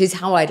idea, which is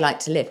how I'd like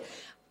to live.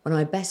 One of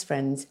my best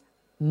friends,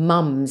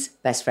 mum's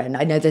best friend,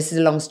 I know this is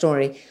a long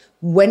story,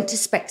 went to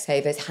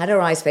Specsavers, had her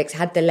eyes fixed,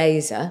 had the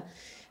laser,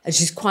 and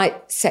she's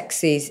quite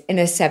sexy, in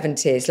her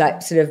 70s,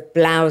 like sort of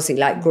blousy,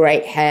 like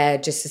great hair,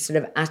 just a sort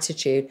of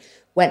attitude.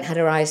 Went, had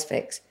her eyes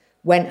fixed,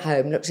 went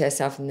home, looked at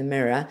herself in the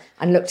mirror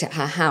and looked at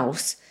her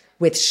house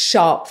with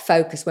sharp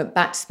focus, went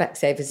back to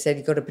Specsavers and said,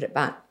 you've got to put it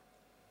back.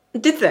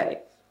 Did they?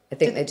 I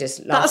think they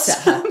just laughed at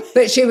her.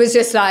 But she was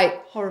just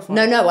like, horrified.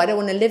 No, I don't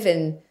want to live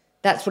in,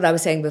 that's what I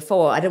was saying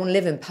before, I don't want to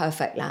live in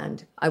perfect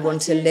land. I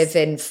want to live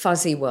in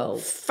fuzzy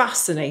world.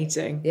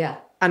 Fascinating. Yeah.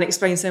 And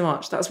explains so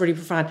much. That's really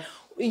profound.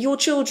 Your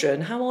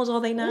children, how old are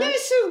they now? They're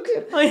so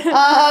good.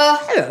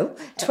 Hello.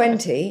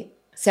 20,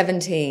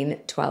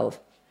 17, 12.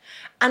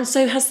 And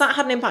so has that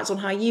had an impact on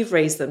how you've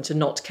raised them to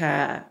not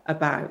care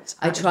about?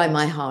 I try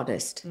my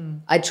hardest.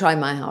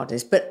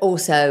 But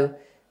also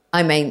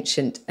I'm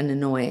ancient and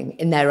annoying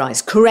in their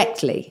eyes,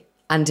 correctly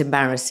and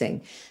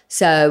embarrassing.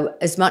 So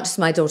as much as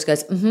my daughter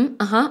goes,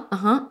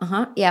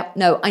 yeah,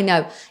 no, I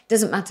know, it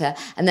doesn't matter.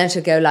 And then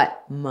she'll go like,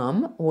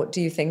 Mum, what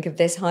do you think of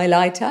this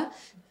highlighter?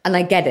 And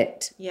I get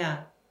it.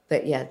 Yeah.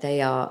 But yeah,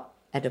 they are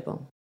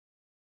edible.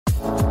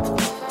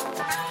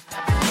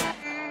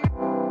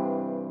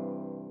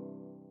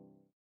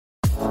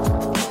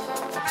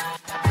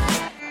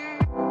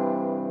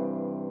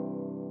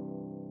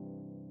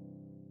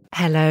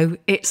 Hello,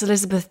 it's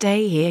Elizabeth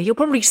Day here. You're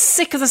probably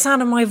sick of the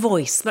sound of my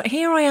voice, but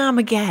here I am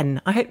again.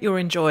 I hope you're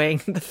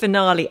enjoying the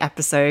finale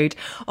episode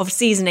of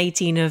season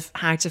 18 of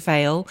How to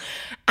Fail.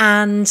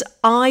 And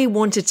I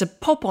wanted to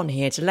pop on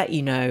here to let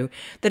you know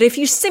that if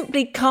you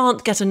simply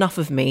can't get enough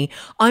of me,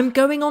 I'm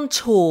going on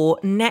tour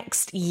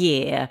next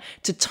year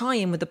to tie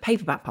in with the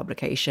paperback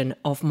publication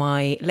of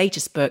my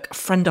latest book,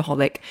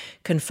 Friendaholic: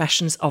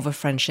 Confessions of a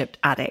Friendship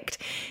Addict.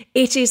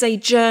 It is a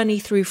journey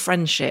through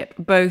friendship,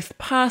 both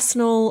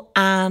personal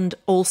and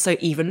also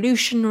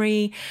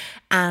evolutionary.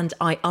 and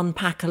I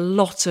unpack a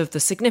lot of the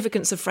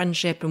significance of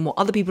friendship and what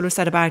other people have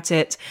said about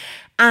it.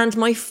 And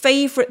my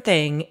favourite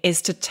thing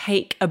is to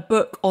take a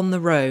book on the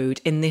road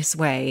in this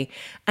way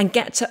and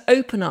get to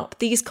open up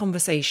these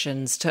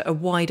conversations to a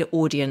wider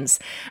audience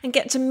and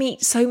get to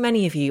meet so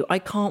many of you. I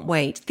can't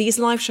wait. These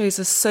live shows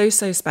are so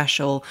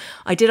special.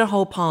 I did a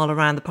whole pile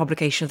around the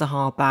publication of the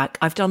hardback.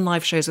 I've done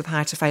live shows with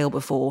How to Fail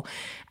before,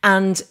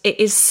 and it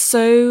is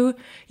so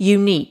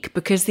unique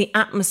because the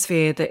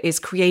atmosphere that is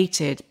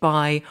created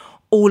by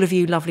all of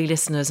you lovely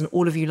listeners and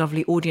all of you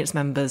lovely audience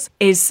members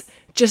is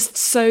just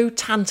so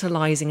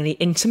tantalisingly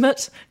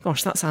intimate.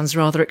 Gosh, that sounds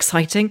rather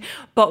exciting.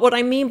 But what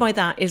I mean by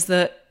that is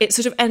that it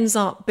sort of ends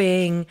up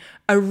being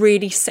a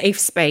really safe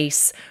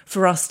space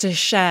for us to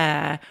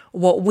share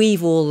what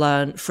we've all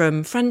learned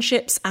from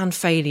friendships and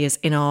failures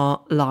in our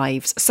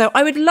lives. So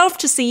I would love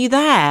to see you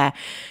there.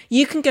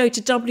 You can go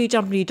to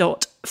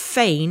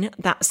www.fane,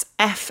 that's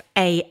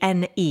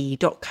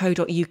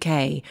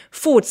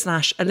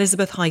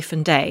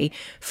fane.co.uk/Elizabeth-Day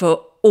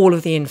for all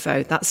of the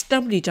info. That's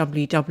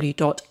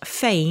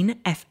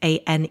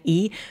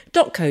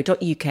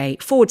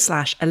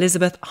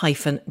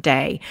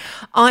www.fane.co.uk/Elizabeth-Day.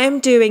 I am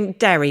doing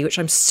Derry, which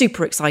I'm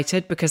super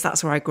excited because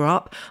that's where I grew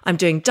up. I'm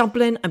doing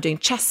Dublin. I'm doing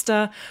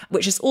Chester,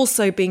 which is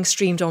also being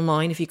streamed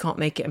online if you can't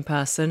make it in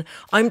person.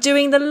 I'm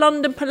doing the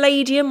London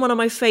Palladium, one of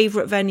my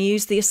favourite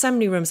venues, the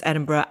Assembly Rooms,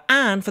 Edinburgh,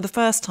 and for the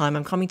first time,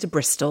 I'm coming to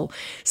Bristol.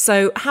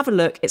 So have a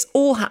look. It's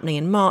all happening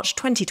in March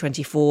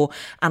 2024,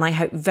 and I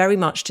hope very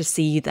much to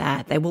see you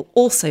there. There will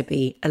also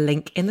be a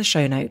link in the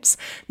show notes.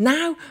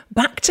 Now,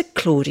 back to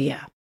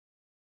Claudia.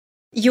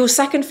 Your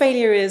second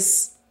failure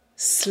is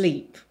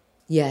sleep.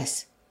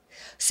 Yes.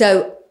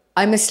 So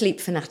I'm a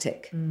sleep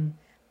fanatic.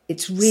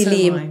 It's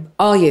really... So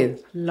Are you?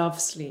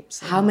 Love sleep.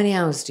 So How many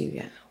hours do you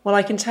get? Well,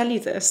 I can tell you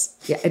this.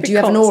 Yeah. Do you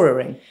have an Oura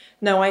ring?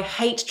 No, I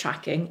hate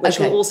tracking, which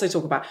Okay. we'll also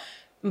talk about.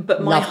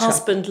 But my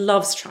husband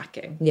loves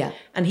tracking. Yeah.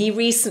 And he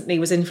recently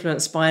was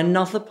influenced by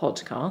another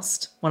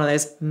podcast, one of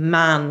those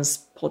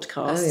man's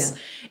podcasts,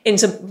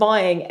 into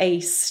buying a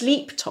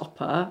sleep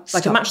topper,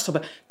 like a mattress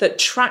topper, that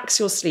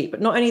tracks your sleep.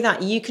 But not only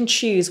that, you can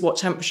choose what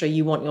temperature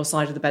you want your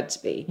side of the bed to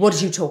be. What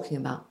are you talking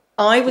about?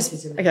 I was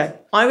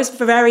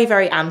very,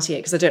 very anti it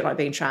because I don't like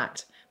being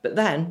tracked. But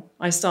then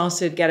I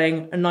started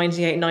getting a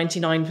 98,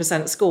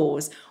 99%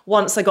 scores.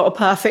 Once I got a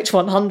perfect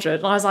 100,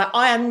 and I was like,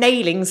 I am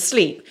nailing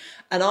sleep.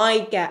 And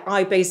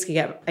I basically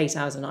get 8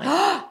 hours a night.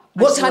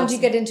 What time do you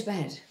get into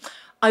bed?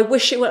 I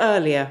wish it were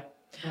earlier.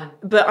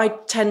 But I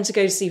tend to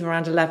go to sleep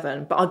around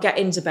 11, but I'll get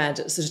into bed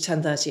at sort of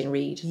 10:30 and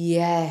read.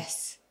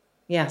 Yes.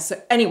 Yeah,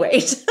 so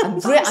anyway.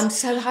 I'm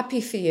so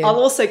happy for you. I'll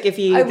also give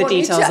you the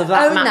details of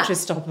that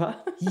mattress topper.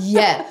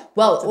 Yeah.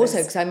 Well, also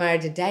because I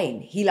married a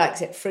Dane. He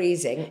likes it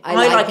freezing.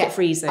 I like it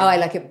freezing. Oh, I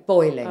like it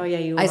boiling. Oh, yeah,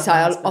 you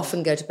I'll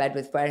often go to bed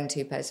with wearing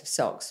 2 pairs of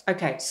socks.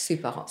 Okay.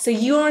 Super hot. So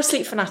you're a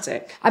sleep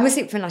fanatic. I'm a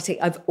sleep fanatic.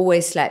 I've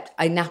always slept.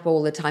 I nap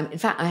all the time. In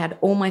fact, I had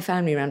all my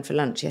family around for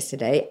lunch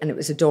yesterday and it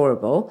was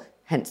adorable,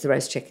 hence the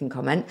roast chicken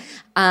comment.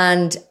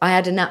 And I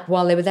had a nap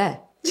while they were there.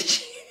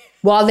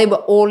 While they were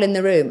all in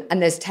the room.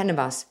 And there's 10 of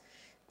us.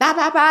 Blah,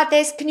 blah, blah,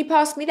 this, can you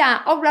pass me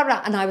that? Oh, blah,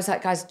 blah. And I was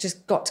like, guys,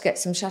 just got to get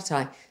some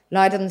shut-eye.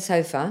 Lied on the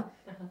sofa,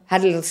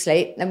 had a little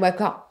sleep, then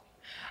woke up.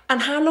 And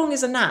how long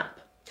is a nap?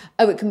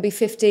 Oh, it can be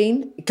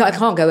 15. I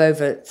can't go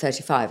over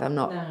 35. I'm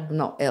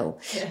not ill.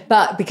 Yeah.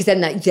 But because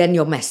then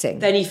you're messing.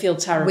 Then you feel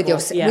terrible. With your,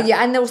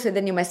 and also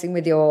then you're messing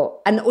with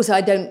your... And also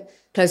I don't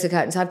close the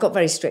curtains. I've got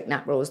very strict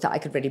nap rules that I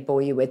could really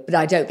bore you with, but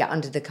I don't get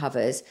under the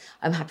covers.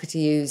 I'm happy to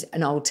use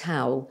an old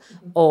towel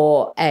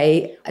or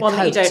a one coat.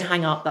 that you don't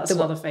hang up. That's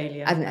another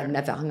failure. I've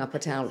never hung up a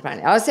towel,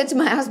 apparently. I said to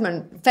my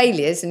husband,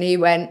 failures, and he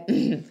went,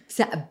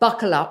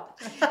 buckle up.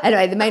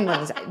 Anyway, the main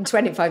one is in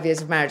 25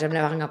 years of marriage, I've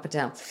never hung up a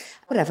towel.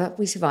 Whatever,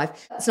 we survived.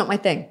 That's not my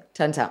thing,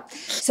 turns out.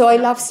 So I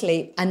love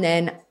sleep, and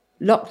then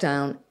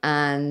lockdown,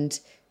 and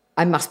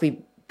I must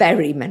be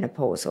very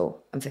menopausal.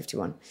 I'm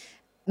 51.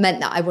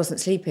 Meant that I wasn't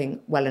sleeping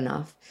well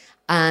enough.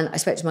 And I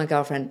spoke to my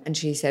girlfriend and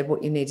she said,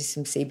 what you need is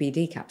some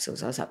CBD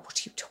capsules. I was like, what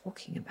are you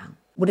talking about?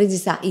 What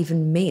does that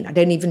even mean? I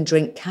don't even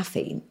drink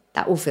caffeine.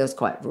 That all feels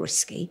quite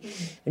risky.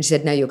 And she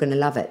said, no, you're going to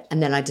love it.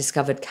 And then I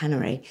discovered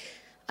Canary.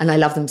 And I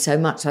love them so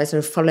much. So I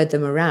sort of followed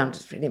them around.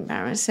 It's really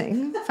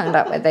embarrassing. Found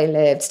out where they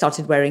lived,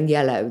 started wearing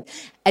yellow.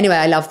 Anyway,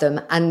 I love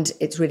them. And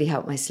it's really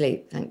helped my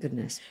sleep, thank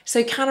goodness.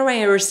 So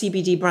Canary are a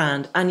CBD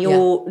brand and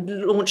you're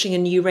launching a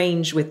new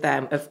range with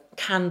them of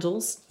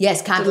candles.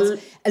 Yes,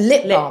 candles. A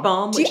lip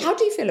balm. How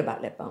do you feel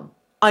about lip balm?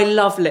 I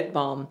love lip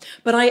balm.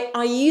 But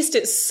I used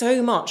it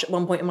so much at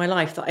one point in my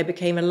life that I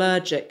became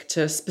allergic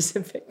to a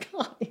specific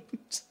kind.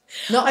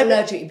 Not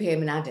allergic, you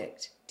became an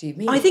addict. Do you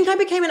mean? I think I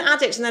became an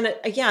addict and then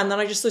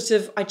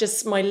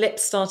my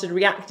lips started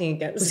reacting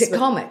again. Was it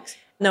Carmex?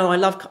 No,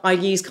 I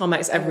use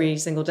Carmex every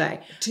single day.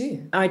 Do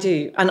you? I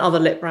do. And other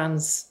lip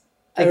brands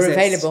are exist.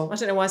 Available. I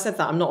don't know why I said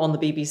that. I'm not on the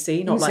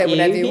BBC, not you like say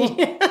whatever you want.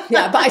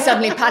 Yeah, but I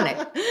suddenly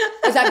panicked.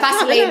 Was that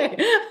Vaseline?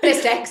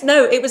 Blistex?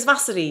 No, it was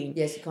Vaseline.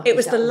 Yes, you can't It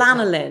was use the that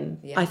lanolin.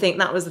 Yeah. I think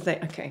that was the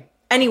thing. Okay.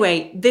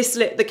 Anyway,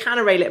 the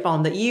Canary lip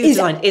balm that you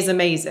designed is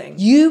amazing.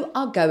 You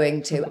are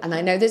going to, and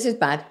I know this is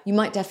bad, you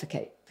might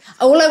defecate.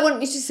 All I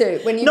want you to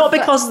do when you... Not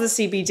because of the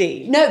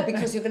CBD. No,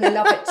 because you're going to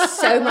love it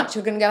so much.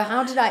 You're going to go,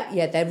 how did I...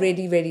 Yeah, they're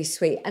really, really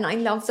sweet. And I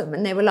love them.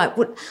 And they were like,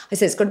 what? I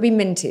said, it's got to be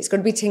minty. It's got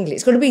to be tingly.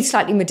 It's got to be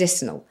slightly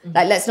medicinal.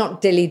 Like, let's not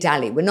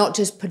dilly-dally. We're not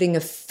just putting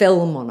a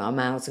film on our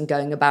mouths and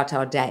going about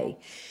our day.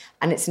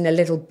 And it's in a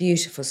little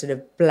beautiful sort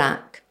of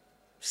black,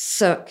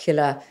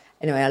 circular...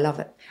 Anyway, I love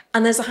it.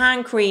 And there's a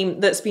hand cream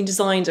that's been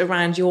designed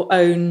around your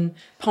own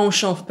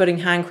penchant for putting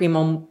hand cream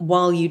on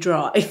while you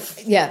drive.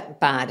 Yeah,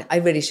 bad. I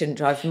really shouldn't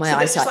drive for my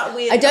eyesight.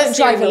 Weird, I don't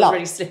drive a lot,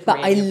 really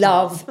but I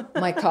love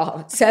my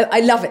car. So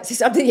I love it. So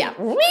something, yeah,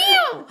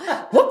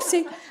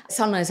 whoopsie.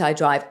 Sometimes I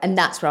drive, and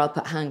that's where I'll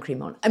put hand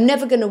cream on. I'm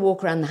never going to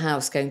walk around the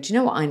house going, do you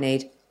know what I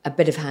need? A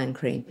bit of hand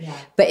cream. Yeah.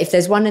 But if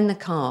there's one in the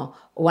car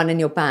or one in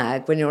your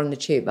bag when you're on the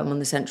tube, I'm on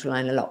the Central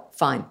Line a lot,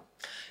 fine.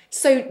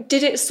 So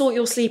did it sort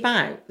your sleep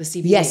out, the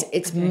CBD? Yes,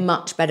 it's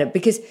much better.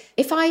 Because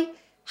if I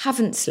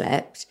haven't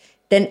slept,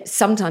 then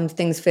sometimes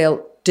things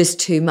feel just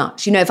too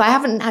much. You know, if I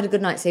haven't had a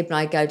good night's sleep and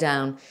I go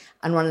down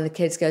and one of the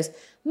kids goes,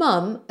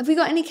 Mum, have we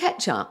got any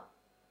ketchup?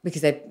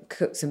 Because they've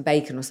cooked some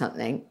bacon or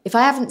something. If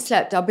I haven't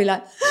slept, I'll be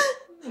like,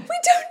 we don't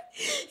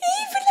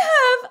even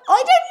have,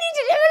 I don't need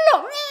to do a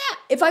lot.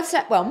 If I've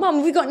slept well, Mum,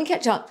 have we got any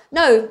ketchup?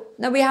 No,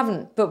 we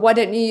haven't. But why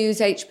don't you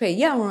use HP?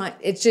 Yeah, all right.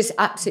 It just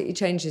absolutely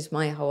changes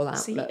my whole outlook.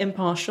 See,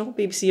 impartial,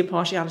 BBC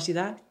impartiality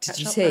there. Did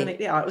you see?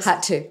 Panicked. Yeah,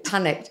 Had to,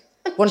 panicked.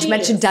 Want to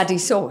mention Daddy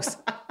Sauce.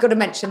 Got to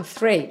mention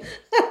 3.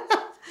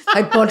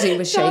 My body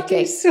was shaking.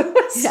 Daddy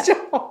Sauce,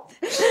 stop.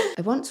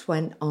 I once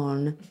went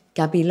on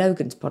Gabby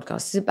Logan's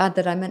podcast. Is it bad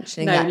that I'm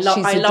mentioning that?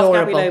 She's I adorable. love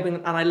Gabby Logan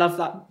and I love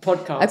that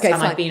podcast. Okay, and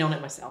fine. I've been on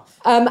it myself.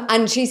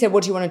 And she said,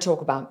 what do you want to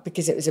talk about?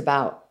 Because it was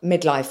about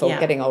midlife or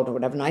getting old or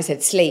whatever. And I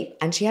said, sleep.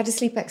 And she had a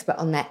sleep expert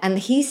on there. And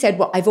he said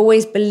what I've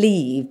always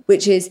believed,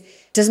 which is,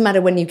 doesn't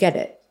matter when you get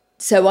it.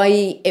 So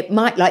it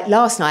might, like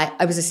last night,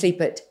 I was asleep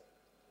at,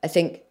 I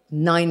think,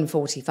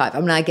 9:45. I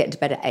mean, I get into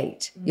bed at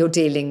 8. You're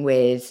dealing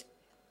with,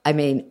 I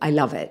mean, I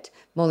love it.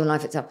 More than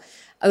life itself.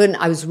 And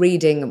I was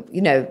reading,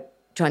 you know,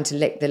 trying to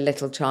lick the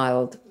little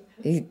child.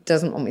 He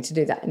doesn't want me to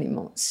do that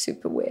anymore. It's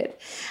super weird.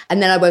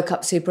 And then I woke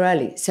up super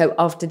early. So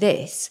after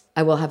this,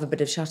 I will have a bit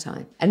of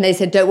shut-eye. And they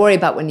said, don't worry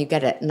about when you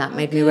get it. And that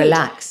made me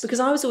relax. Because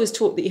I was always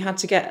taught that you had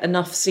to get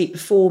enough sleep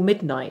before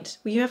midnight.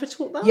 Were you ever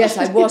taught that? Yes,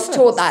 I was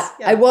taught that.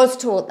 Yeah. I was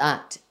taught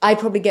that. I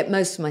probably get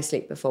most of my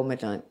sleep before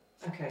midnight.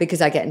 Okay.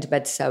 Because I get into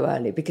bed so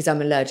early, because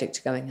I'm allergic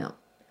to going out.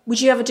 Would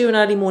you ever do an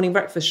early morning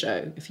breakfast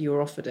show if you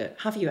were offered it?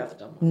 Have you ever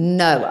done one?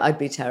 No, I'd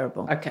be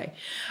terrible. Okay.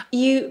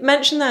 You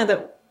mentioned there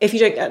that if you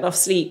don't get enough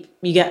sleep,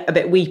 you get a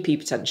bit weepy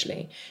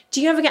potentially. Do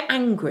you ever get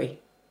angry?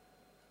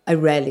 I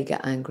rarely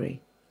get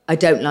angry. I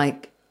don't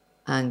like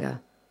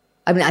anger.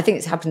 I mean, I think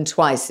it's happened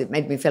twice. It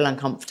made me feel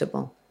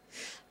uncomfortable.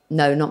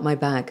 No, not my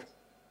bag.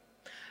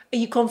 Are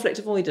you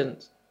conflict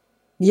avoidant?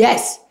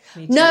 Yes.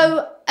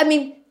 No, I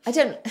mean, I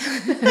don't...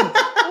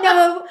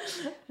 No,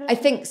 I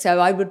think so.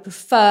 I would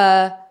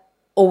prefer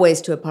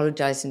always to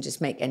apologise and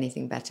just make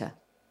anything better.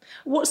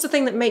 What's the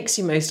thing that makes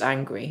you most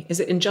angry? Is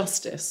it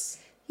injustice?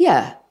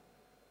 Yeah.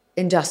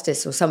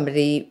 Injustice or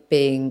somebody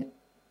being...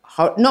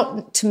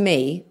 not to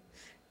me,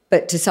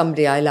 but to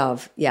somebody I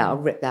love. Yeah, I'll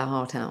rip their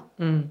heart out.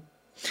 Mm.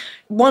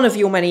 One of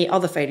your many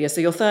other failures,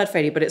 so your third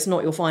failure, but it's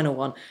not your final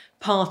one,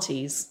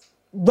 parties.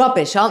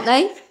 Rubbish, aren't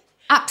they?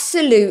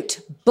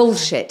 Absolute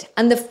bullshit.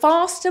 And the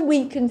faster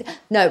we can...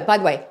 No, by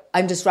the way,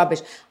 I'm just rubbish.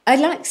 I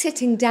like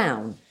sitting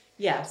down.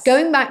 Yes.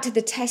 Going back to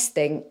the test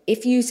thing,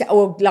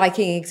 or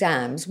liking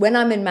exams, when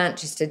I'm in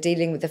Manchester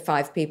dealing with the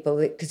 5 people,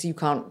 because you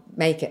can't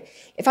make it,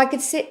 if I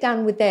could sit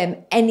down with them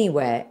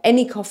anywhere,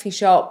 any coffee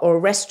shop or a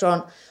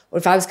restaurant, or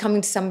if I was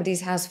coming to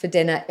somebody's house for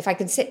dinner, if I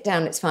can sit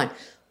down, it's fine.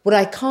 What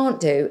I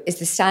can't do is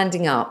the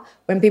standing up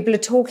when people are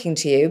talking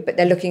to you, but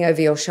they're looking over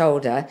your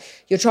shoulder.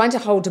 You're trying to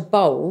hold a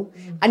bowl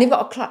and you've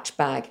got a clutch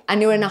bag and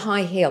you're in a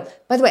high heel.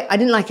 By the way, I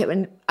didn't like it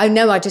when, I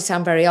know I just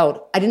sound very old.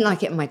 I didn't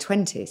like it in my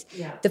 20s.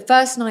 Yeah. The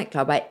first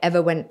nightclub I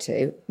ever went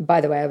to, by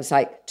the way, I was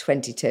like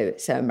 22.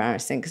 It's so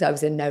embarrassing because I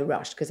was in no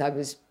rush because I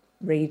was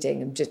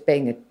reading and just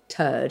being a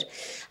turd.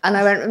 And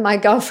I went with my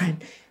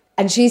girlfriend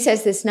and she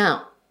says this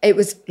now. It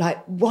was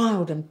like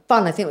wild and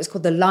fun. I think it was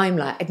called the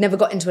Limelight. I'd never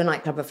got into a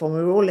nightclub before.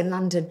 We were all in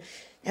London.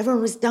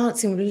 Everyone was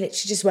dancing. We were literally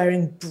just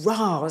wearing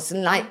bras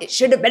and like, it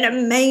should have been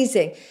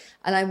amazing.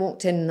 And I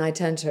walked in and I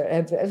turned to her,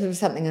 it was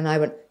something, and I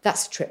went,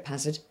 that's a trip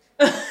hazard.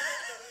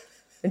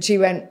 And she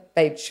went,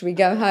 babe, should we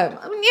go home?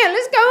 I went, yeah,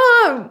 let's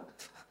go home.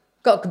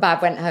 Got a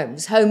kebab, went home.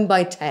 Was home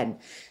by 10.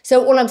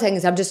 So all I'm saying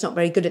is I'm just not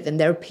very good at them.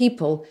 There are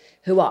people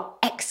who are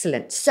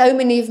excellent. So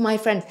many of my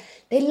friends,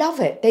 they love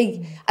it.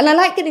 And I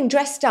like getting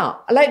dressed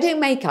up. I like doing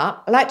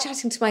makeup. I like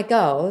chatting to my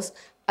girls.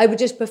 I would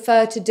just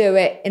prefer to do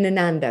it in a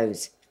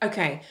Nando's.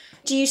 Okay.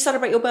 Do you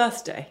celebrate your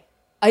birthday?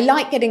 I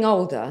like getting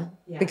older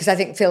because I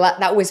think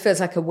that always feels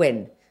like a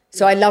win.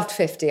 So I loved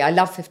 50. I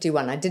loved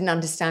 51. I didn't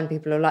understand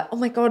people who are like, oh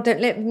my God, don't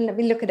let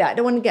me look at it. I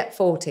don't want to get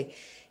 40.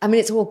 I mean,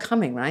 it's all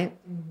coming, right?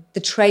 The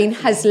train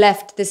has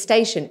left the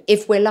station,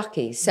 if we're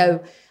lucky.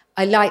 So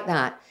I like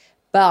that.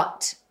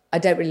 but I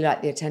don't really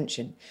like the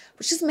attention,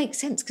 which doesn't make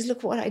sense because look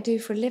at what I do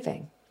for a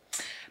living.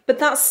 But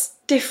that's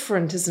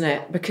different, isn't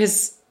it?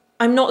 Because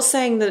I'm not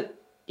saying that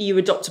you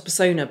adopt a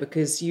persona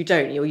because you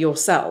don't, you're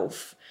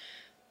yourself,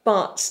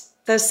 but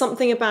there's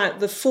something about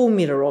the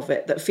formula of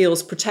it that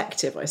feels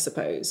protective, I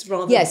suppose.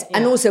 Yes,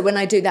 and also when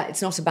I do that,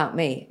 it's not about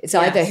me. It's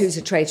either who's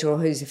a traitor or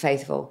who's a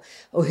faithful,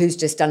 or who's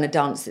just done a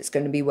dance that's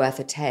going to be worth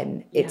a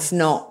 10. Yes. It's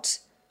not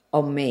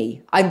on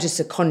me. I'm just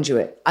a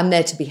conduit. I'm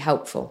there to be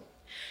helpful.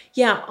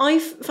 Yeah,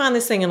 I've found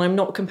this thing, and I'm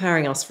not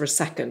comparing us for a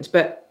second,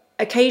 but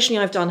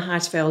occasionally I've done How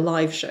to Fail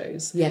live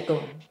shows. Yeah, go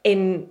on.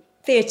 In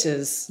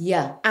theatres.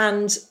 Yeah.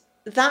 And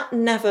that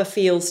never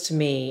feels to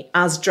me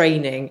as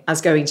draining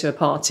as going to a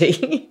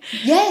party.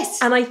 Yes.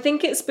 And I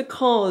think it's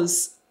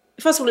because,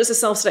 first of all, it's a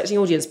self-selecting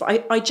audience,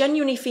 but I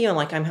genuinely feel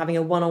like I'm having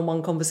a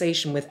one-on-one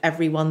conversation with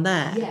everyone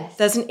there. Yes.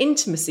 There's an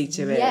intimacy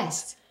to it.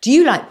 Yes. Do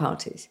you like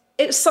parties?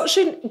 It's such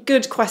a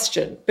good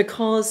question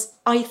because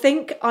I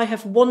think I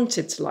have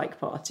wanted to like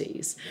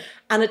parties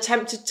and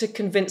attempted to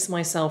convince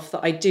myself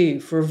that I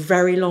do for a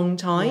very long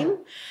time. Yeah.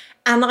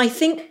 And I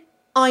think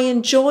I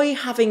enjoy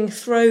having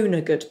thrown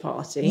a good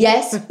party.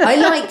 Yes, I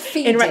like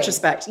feeding. In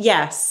retrospect,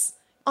 yes.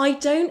 I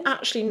don't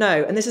actually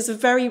know, and this is a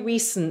very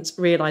recent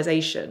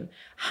realisation,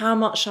 how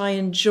much I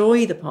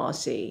enjoy the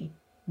party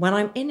when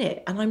I'm in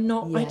it. And I'm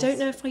not, I don't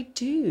know if I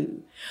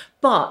do.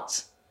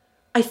 But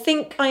I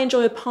think I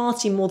enjoy a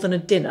party more than a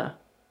dinner.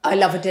 I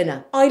love a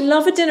dinner. I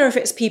love a dinner if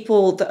it's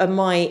people that are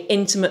my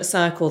intimate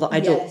circle that I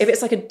adore. Yes. If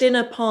it's like a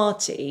dinner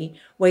party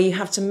where you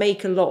have to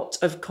make a lot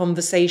of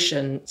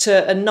conversation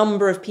to a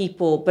number of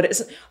people,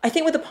 but I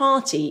think with a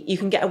party, you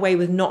can get away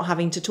with not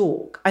having to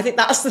talk. I think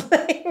that's the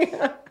thing.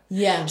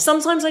 Yeah.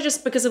 Sometimes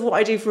because of what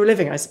I do for a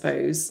living, I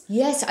suppose.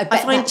 Yes, I bet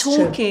I find that's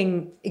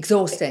talking true.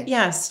 Exhausting.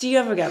 Yes. Do you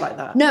ever get like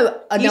that?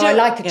 No, I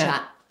like a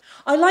chat.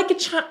 I like a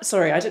chat.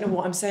 Sorry, I don't know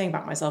what I'm saying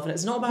about myself, and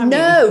it's not about me.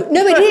 No,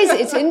 it is.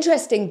 It's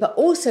interesting, but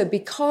also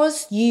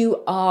because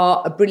you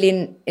are a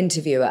brilliant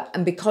interviewer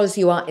and because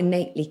you are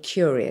innately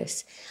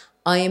curious,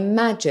 I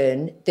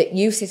imagine that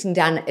you sitting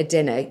down at a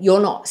dinner,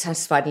 you're not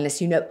satisfied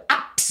unless you know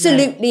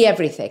absolutely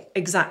everything.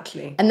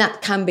 Exactly. And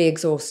that can be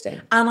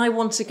exhausting. And I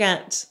want to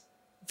get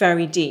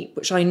very deep,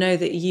 which I know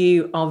that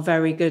you are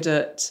very good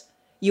at.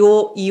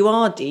 You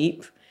are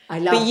deep.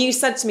 But you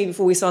said to me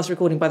before we started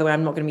recording, by the way,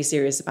 I'm not going to be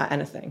serious about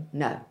anything.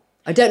 No.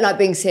 I don't like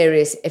being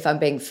serious if I'm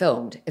being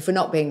filmed. If we're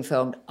not being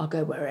filmed, I'll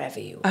go wherever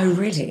you are. Oh,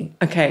 really?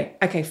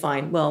 Okay,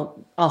 fine.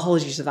 Well, I'll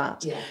hold you to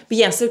that. Yeah. But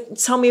yeah, so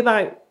tell me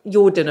about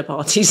your dinner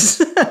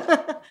parties.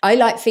 I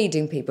like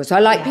feeding people. So I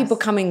like people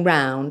coming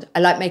round. I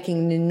like making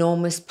an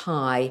enormous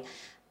pie.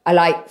 I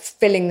like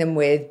filling them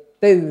with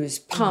booze,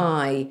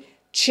 pie,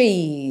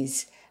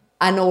 cheese,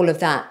 and all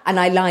of that. And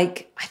I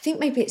think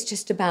maybe it's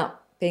just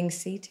about being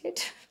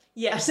seated.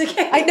 Yes,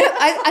 okay. I know.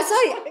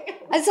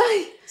 As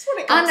I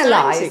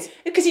analyse,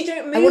 because you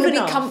don't move I want to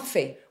enough. be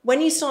comfy.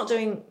 When you start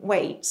doing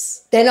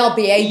weights, then I'll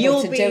be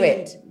able to do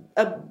it.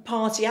 A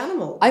party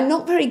animal. I'm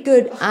not very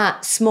good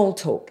at small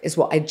talk, is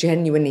what I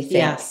genuinely think.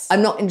 Yes.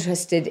 I'm not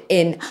interested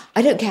in.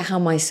 I don't care how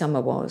my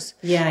summer was.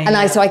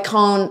 Yeah. So I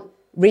can't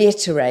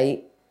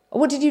reiterate. Oh,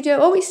 what did you do?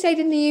 Oh, we stayed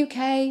in the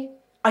UK.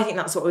 I think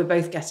that's what we're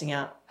both getting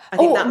at. I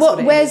think that's what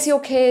it where's is. your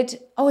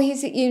kid? Oh,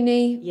 he's at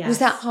uni. Yes. Was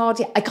that hard?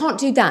 I can't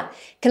do that.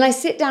 Can I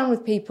sit down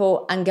with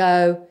people and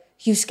go,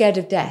 you scared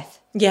of death?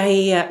 Yeah.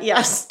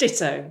 Yes,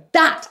 ditto.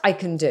 That I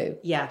can do.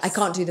 Yes. I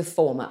can't do the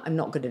former. I'm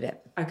not good at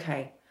it.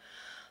 Okay.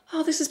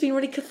 Oh, this has been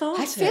really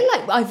cathartic. I feel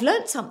like I've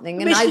learnt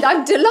something and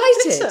I'm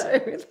delighted.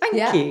 Ditto.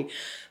 Thank you.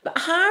 But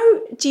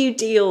how do you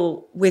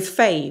deal with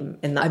fame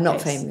in that I'm not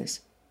case? famous.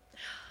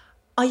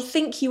 I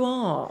think you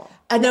are.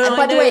 And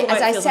by the way,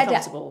 as I said,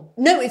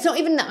 no, it's not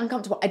even that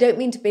uncomfortable. I don't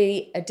mean to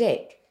be a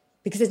dick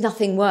because there's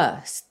nothing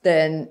worse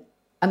than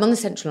I'm on the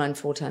Central Line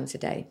 4 times a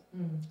day,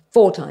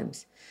 4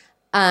 times,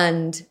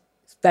 and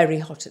it's very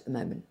hot at the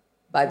moment.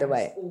 By the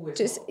way,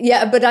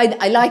 but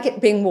I like it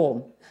being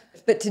warm.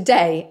 But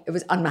today it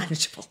was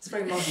unmanageable. It's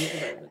very muggy at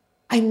the moment.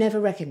 I'm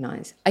never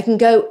recognised. I can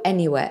go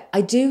anywhere.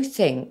 I do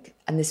think,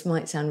 and this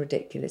might sound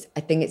ridiculous, I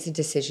think it's a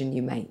decision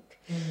you make.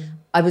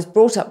 I was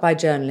brought up by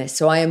journalists,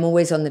 so I am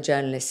always on the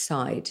journalist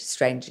side,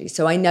 strangely.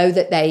 So I know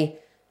that they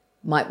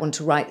might want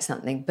to write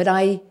something, but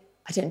I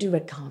don't do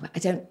red carpet.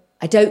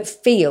 I don't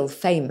feel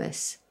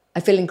famous. I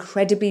feel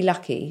incredibly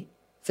lucky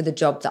for the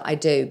job that I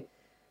do.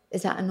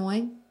 Is that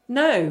annoying?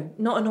 No,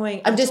 not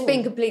annoying. I'm just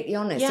being completely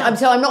honest. Yeah.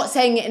 I'm not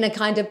saying it in a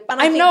kind of.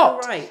 But I'm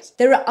not. You're right.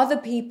 There are other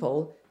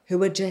people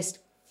who are just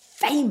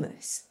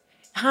famous.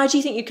 How do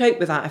you think you cope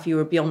with that if you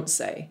were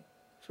Beyonce,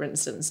 for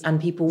instance, and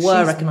people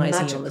were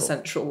recognising you on the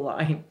Central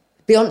Line?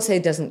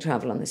 Beyonce doesn't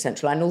travel on the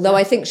Central Line, although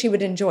I think she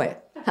would enjoy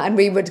it. And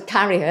we would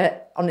carry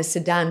her on a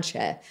sedan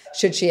chair,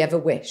 should she ever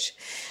wish,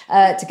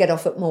 to get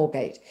off at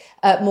Moorgate.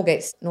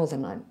 Moorgate's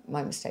Northern Line,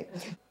 my mistake.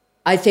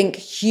 I think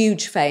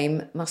huge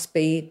fame must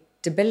be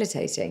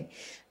debilitating.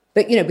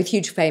 But, with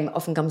huge fame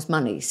often comes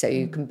money, so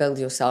you can build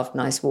yourself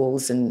nice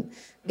walls and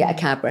get a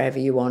cab wherever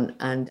you want.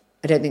 And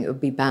I don't think it would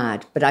be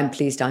bad, but I'm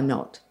pleased I'm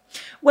not.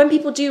 When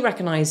people do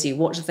recognise you,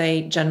 what do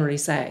they generally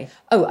say?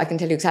 Oh, I can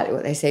tell you exactly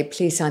what they say.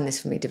 Please sign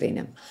this for me,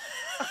 Davina.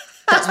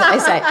 That's what they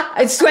say.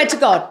 I swear to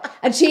God.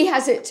 And she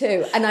has it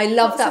too. And I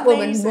love that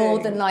woman more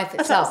than life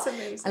itself. That's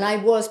amazing. And I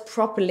was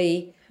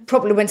probably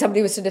when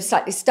somebody was sort of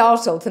slightly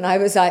startled and I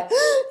was like,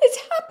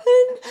 it's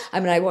happened. I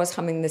mean, I was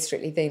humming the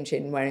Strictly theme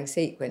tune and wearing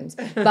sequins.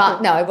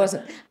 But no, I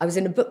wasn't. I was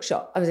in a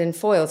bookshop. I was in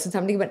Foyles and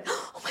somebody went,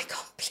 oh my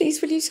God,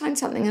 please, will you sign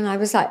something? And I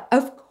was like,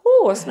 of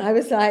course. And I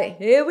was like,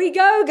 here we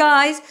go,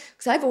 guys.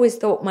 Because I've always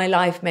thought my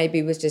life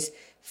maybe was just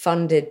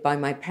funded by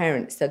my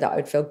parents so that I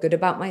would feel good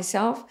about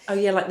myself. Oh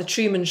yeah, like the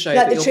Truman Show.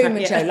 Like the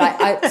Truman Show.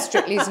 Like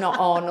Strictly's not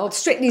on, or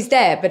Strictly's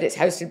there, but it's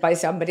hosted by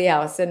somebody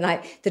else. And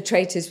like The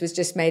Traitors was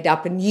just made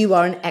up, and you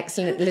are an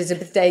excellent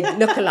Elizabeth Day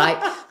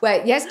lookalike.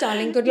 Where, yes,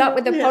 darling, good luck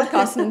with the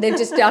podcast. And they've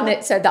just done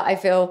it so that I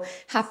feel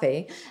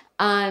happy.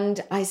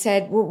 And I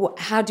said, well,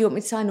 how do you want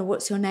me to sign, or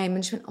what's your name?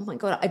 And she went, oh my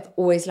God, I've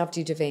always loved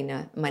you,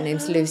 Davina. My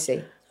name's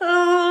Lucy. So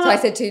I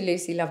said to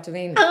Lucy, love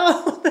Davina.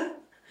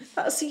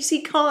 That's, you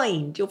see,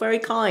 kind. You're very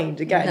kind.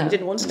 Again, you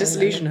didn't want to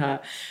disillusion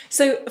her.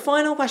 So,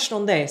 final question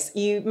on this.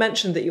 You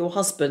mentioned that your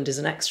husband is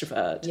an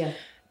extrovert. Yeah.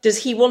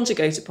 Does he want to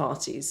go to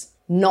parties?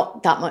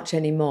 Not that much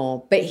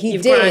anymore, but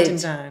You've ground him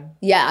down.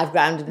 Yeah, I've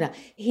ground him down.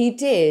 He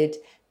did,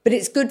 but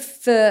it's good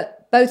for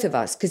both of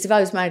us, because if I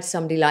was married to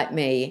somebody like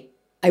me,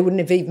 I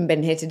wouldn't have even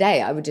been here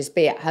today. I would just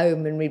be at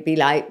home and we'd be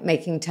like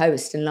making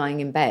toast and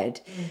lying in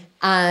bed.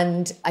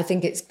 And I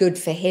think it's good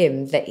for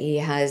him that he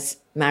has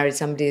married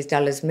somebody as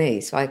dull as me,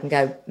 so I can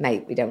go,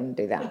 mate, we don't want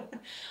to do that.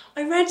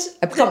 I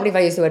can't believe I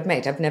use the word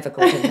mate. I've never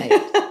called him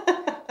mate.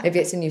 Maybe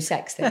it's a new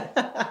sex thing.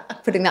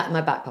 Putting that in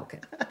my back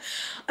pocket.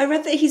 I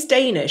read that he's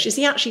Danish. Is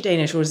he actually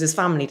Danish, or is his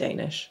family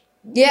Danish?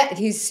 Yeah,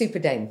 he's super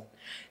Dane.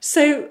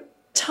 So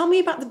tell me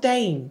about the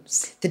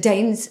Danes. The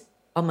Danes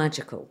are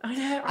magical. I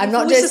know. I'm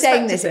not just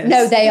saying this.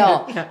 No, they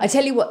are. Yeah. I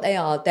tell you what they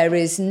are. There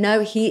is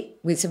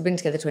we've been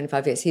together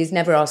 25 years. He's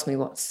never asked me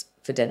what's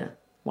for dinner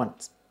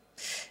once.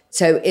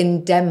 So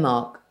in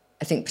Denmark,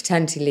 I think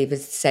paternity leave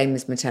is the same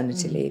as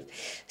maternity leave.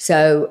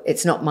 So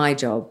it's not my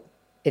job.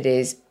 It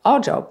is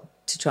our job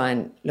to try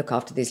and look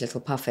after these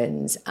little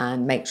puffins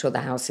and make sure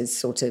the house is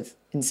sort of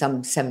in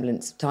some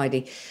semblance of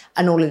tidy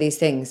and all of these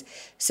things.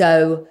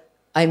 So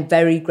I'm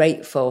very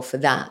grateful for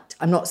that.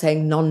 I'm not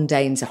saying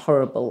non-Danes are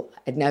horrible.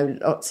 I know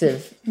lots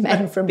of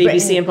men from BBC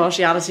Britain.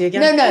 impartiality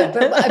again. No,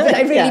 but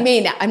I really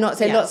mean it. I'm not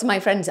saying lots of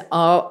my friends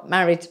are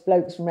married to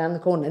blokes from around the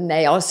corner and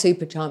they are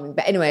super charming.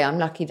 But anyway, I'm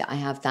lucky that I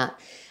have that.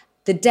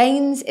 The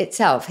Danes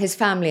itself, his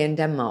family in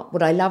Denmark,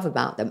 what I love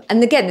about them,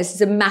 and again, this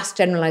is a mass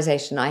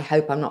generalisation, I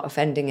hope I'm not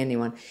offending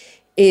anyone,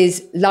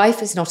 is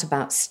life is not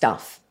about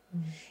stuff.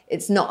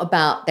 It's not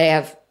about, they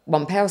have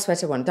one pale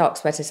sweater, one dark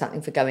sweater,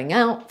 something for going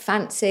out,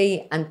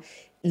 fancy, and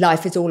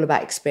life is all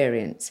about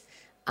experience.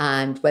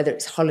 And whether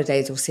it's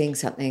holidays or seeing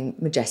something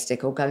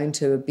majestic or going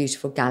to a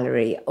beautiful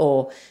gallery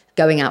or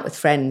going out with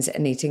friends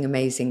and eating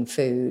amazing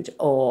food,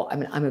 or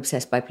I'm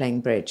obsessed by playing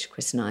bridge.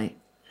 Chris and I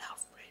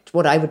love bridge.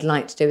 What I would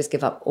like to do is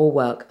give up all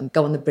work and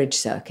go on the bridge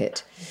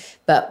circuit.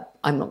 But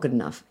I'm not good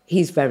enough.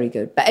 He's very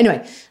good. But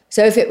anyway,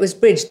 so if it was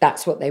bridge,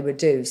 that's what they would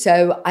do.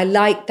 So I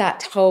like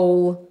that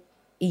whole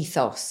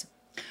ethos.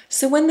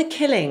 So when The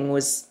Killing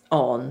was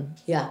on,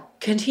 Yeah.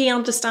 could he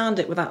understand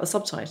it without the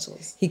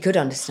subtitles? He could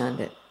understand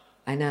it.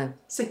 I know.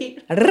 So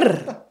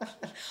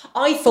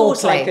I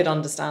thought I could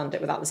understand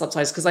it without the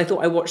subtitles because I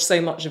thought I watched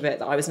so much of it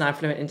that I was now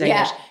fluent in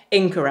Danish. Yeah.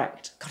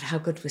 Incorrect. God, how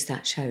good was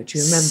that show? Do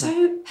you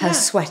remember? Her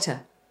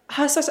sweater.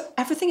 Her sweater.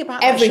 Everything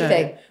about that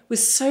show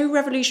was so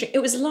revolutionary. It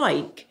was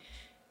like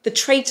The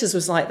Traitors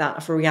was like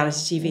that for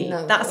reality TV.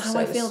 No, that's how so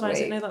I feel about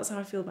sweet. it. No, that's how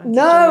I feel about it.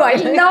 No, I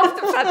love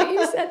the fact that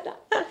you said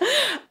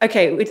that.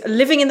 Okay,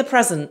 living in the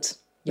present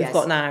we've Yes.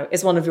 got now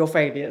is one of your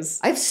failures.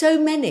 I have so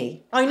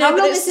many. I know, How but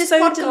long it's is this so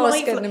podcast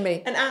delightful. going to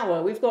be? An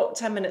hour. We've got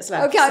 10 minutes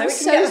left. Okay, I'm we can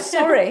so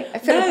sorry. I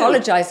feel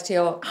apologise to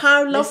your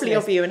How lovely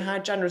listeners. of you and how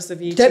generous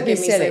of you Don't to be give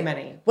silly. me so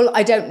many. Well,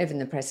 I don't live in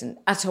the present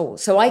at all.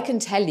 So I can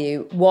tell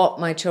you what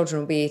my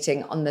children will be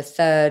eating on the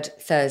third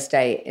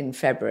Thursday in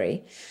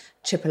February.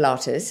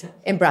 Chipolatas,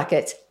 in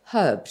brackets,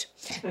 herbed,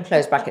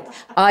 close brackets.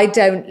 I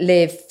don't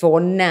live for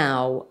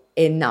now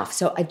enough.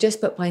 So I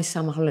just booked my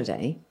summer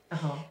holiday,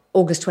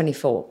 August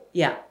 24.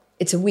 Yeah.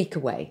 It's a week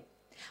away.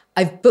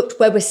 I've booked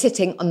where we're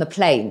sitting on the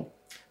plane.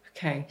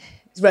 Okay.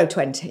 It's row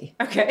 20.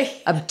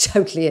 Okay. I'm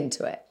totally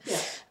into it. Yeah.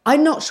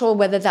 I'm not sure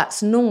whether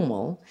that's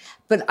normal,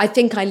 but I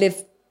think I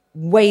live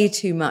way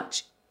too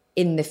much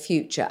in the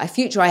future. A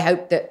future I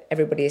hope that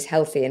everybody is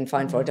healthy and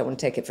fine for. I don't want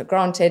to take it for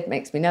granted.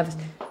 Makes me nervous.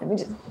 Let me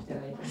just...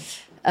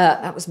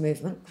 that was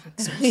movement.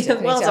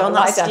 Well done.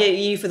 That's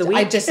you for the week.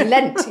 I just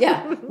lent.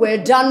 Yeah.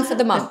 We're done for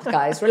the month,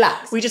 guys.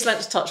 Relax. We just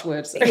lent to touch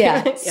words.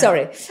 Yeah.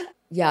 Sorry.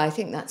 Yeah, I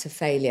think that's a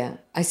failure.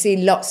 I see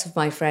lots of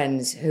my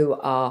friends who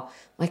are...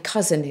 My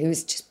cousin,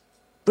 who's just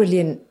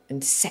brilliant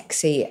and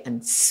sexy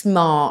and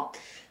smart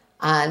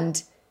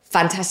and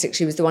fantastic.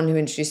 She was the one who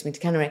introduced me to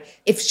Canary.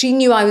 If she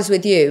knew I was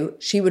with you,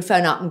 she would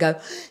phone up and go,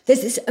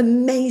 there's this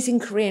amazing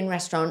Korean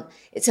restaurant.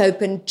 It's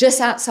open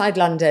just outside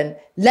London.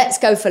 Let's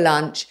go for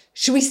lunch.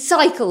 Should we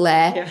cycle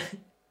there? Yeah.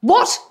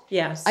 What?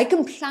 Yes. I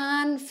can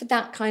plan for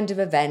that kind of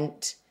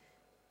event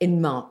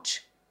in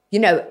March. You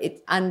know,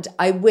 and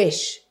I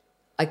wish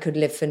I could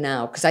live for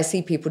now, because I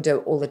see people do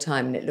it all the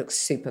time and it looks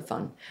super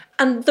fun.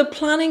 And the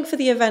planning for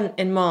the event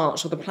in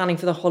March, or the planning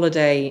for the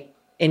holiday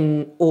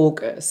in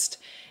August,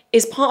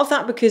 is part of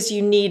that because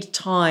you need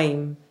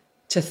time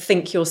to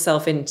think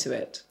yourself into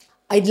it?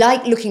 I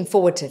like looking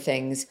forward to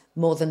things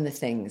more than the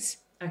things.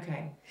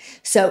 Okay.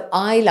 So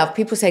I love,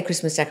 people say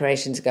Christmas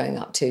decorations are going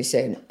up too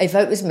soon. If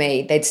it was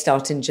me, they'd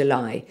start in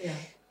July. Yeah.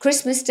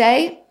 Christmas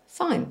Day,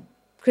 fine.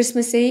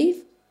 Christmas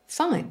Eve,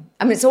 fine.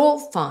 I mean, it's all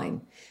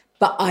fine.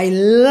 But I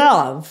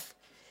love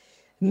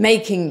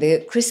making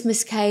the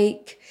Christmas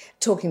cake,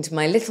 talking to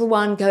my little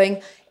one,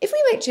 going, if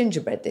we make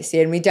gingerbread this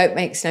year and we don't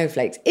make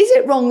snowflakes, is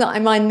it wrong that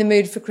I'm in the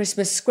mood for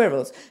Christmas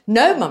squirrels?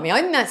 No, Mummy,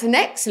 I think that's an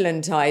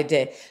excellent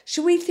idea.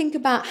 Should we think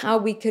about how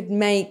we could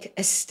make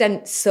a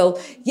stencil?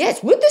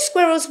 Yes, would the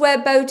squirrels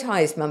wear bow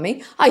ties,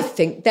 Mummy? I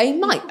think they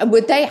might. And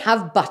would they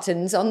have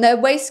buttons on their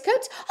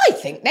waistcoats? I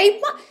think they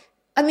might.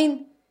 I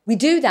mean, we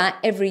do that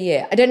every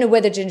year. I don't know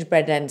where the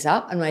gingerbread ends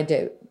up, and I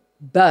do.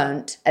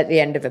 Burnt at the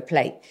end of a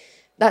plate.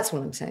 That's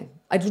what I'm saying.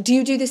 Do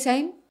you do the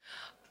same?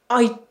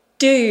 I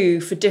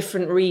do, for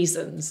different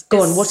reasons.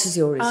 Go on, what is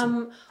your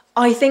reason?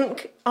 I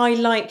think I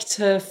like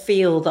to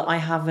feel that I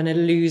have an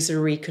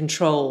illusory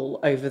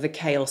control over the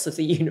chaos of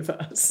the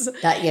universe.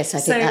 Yes, I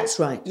think that's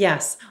right.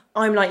 Yes,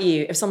 I'm like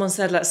you. If someone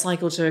said, let's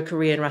cycle to a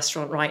Korean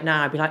restaurant right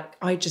now, I'd be like,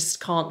 I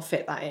just can't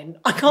fit that in.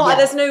 I can't, I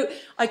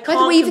can't. By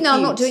the way, even though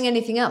I'm not doing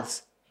anything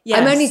else. Yes.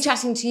 I'm only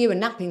chatting to you and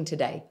napping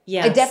today.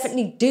 Yes. I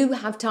definitely do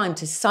have time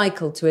to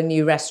cycle to a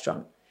new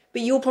restaurant.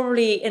 But you're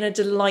probably in a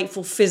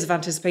delightful fizz of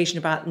anticipation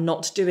about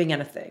not doing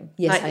anything.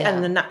 Yes, I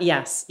am.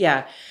 Yes,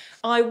 yeah.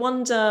 I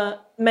wonder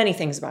many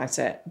things about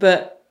it,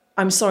 but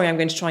I'm sorry, I'm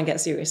going to try and get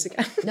serious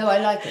again. No, I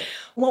like it.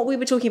 What we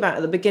were talking about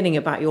at the beginning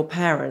about your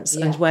parents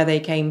and where they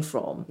came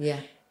from. Yeah.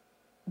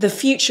 The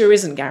future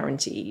isn't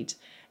guaranteed.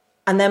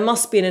 And there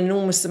must be an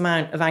enormous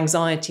amount of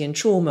anxiety and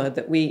trauma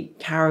that we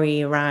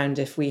carry around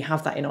if we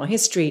have that in our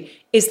history.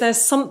 Is there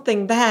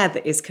something there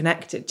that is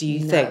connected, do you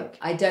think?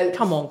 I don't.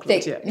 Come on,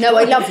 Claudia. No,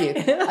 I love you.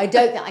 I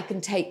don't think I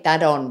can take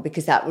that on,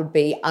 because that would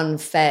be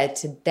unfair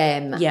to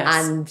them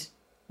and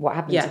what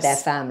happened to their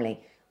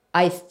family.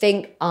 I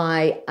think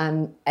I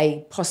am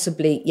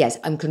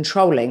I'm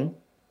controlling,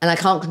 and I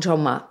can't control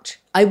much.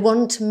 I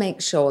want to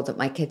make sure that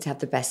my kids have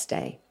the best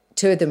day.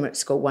 2 of them are at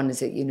school, 1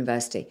 is at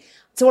university.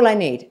 That's all I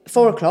need.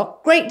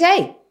 4:00, great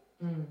day.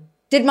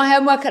 Did my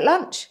homework at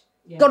lunch.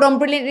 Got on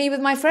brilliantly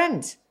with my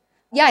friends.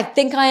 Yeah, I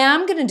think I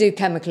am going to do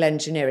chemical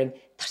engineering.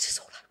 That is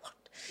all I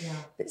want.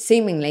 Yeah. But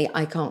seemingly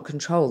I can't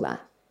control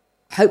that.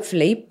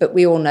 Hopefully, but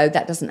we all know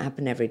that doesn't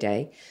happen every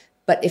day.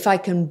 But if I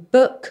can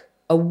book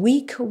a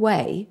week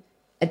away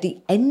at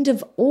the end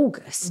of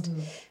August,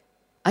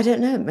 I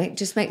don't know, it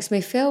just makes me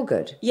feel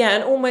good. Yeah,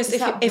 and almost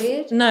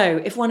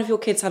if one of your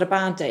kids had a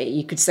bad day,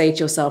 you could say to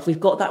yourself, we've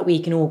got that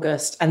week in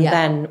August, and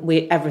then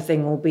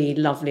everything will be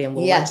lovely and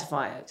we'll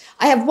rectify it.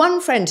 I have one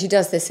friend who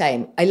does the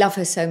same. I love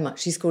her so much.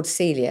 She's called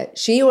Celia.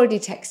 She already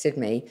texted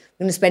me,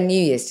 we're going to spend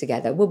New Year's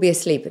together. We'll be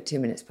asleep at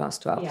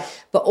 12:02. Yeah.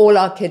 But all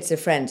our kids are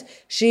friends.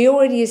 She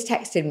already has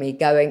texted me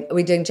going, are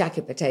we doing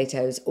jacket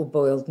potatoes or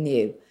boiled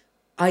new?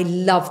 I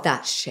love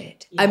that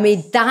shit. Yes. I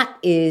mean, that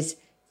is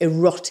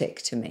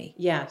erotic to me.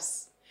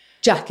 Yes.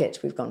 Jacket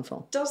we've gone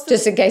for.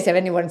 Just in case if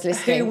anyone's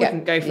listening. Who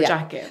wouldn't go for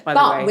jacket, by the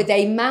way? But with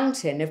a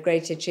mountain of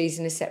grated cheese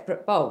in a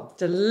separate bowl.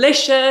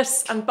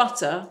 Delicious. And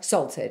butter?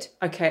 Salted.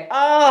 Okay.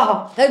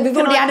 Oh! We've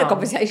already had a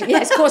conversation.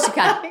 Yes, of course you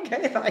can.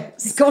 Okay,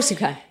 thanks. Of course you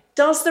can.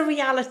 Does the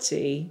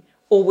reality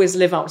always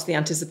live up to the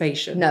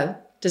anticipation? No.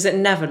 Does it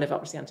never live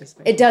up to the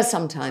anticipation? It does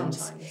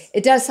sometimes.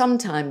 It does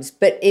sometimes,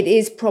 but it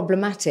is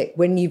problematic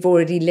when you've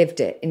already lived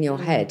it in your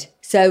head.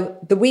 So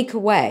the week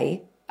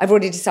away, I've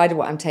already decided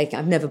what I'm taking.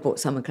 I've never bought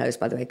summer clothes,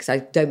 by the way, because I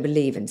don't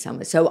believe in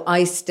summer. So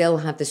I still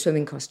have the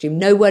swimming costume,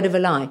 no word of a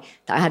lie,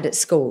 that I had at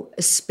school,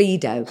 a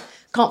Speedo.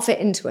 Can't fit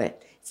into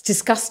it. It's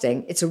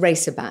disgusting. It's a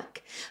racerback.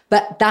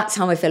 But that's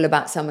how I feel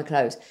about summer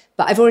clothes.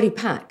 But I've already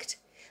packed.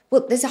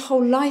 Well, there's a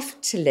whole life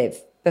to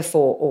live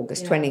before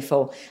August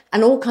 24.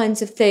 And all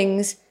kinds of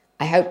things,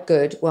 I hope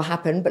good, will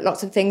happen, but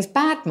lots of things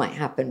bad might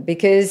happen,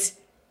 because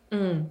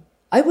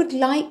I would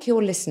like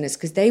your listeners,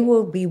 because they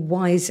will be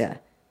wiser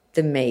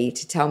than me,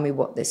 to tell me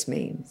what this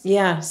means.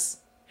 Yes.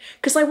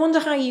 Because I wonder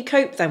how you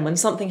cope then when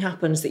something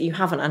happens that you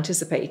haven't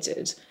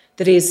anticipated,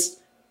 that is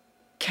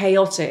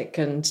chaotic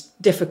and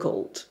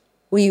difficult.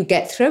 Well, you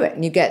get through it,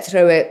 and you get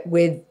through it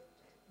with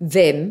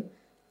vim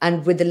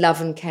and with the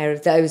love and care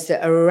of those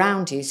that are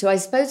around you. So I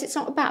suppose it's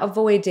not about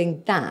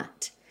avoiding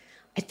that.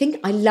 I think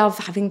I love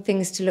having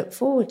things to look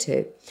forward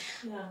to.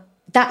 Yeah.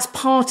 That's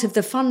part of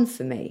the fun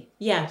for me.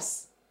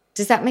 Yes.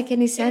 Does that make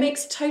any sense? It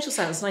makes total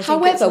sense. And I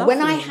However, think it's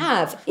when I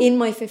have, in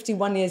my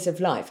 51 years of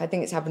life, I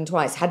think it's happened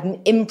twice, had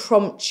an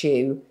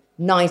impromptu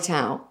night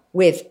out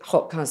with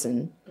Hot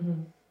Cousin,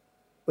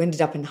 we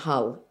ended up in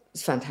Hull. It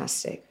was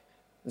fantastic.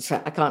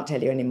 I can't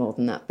tell you any more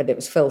than that, but it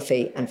was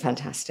filthy and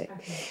fantastic.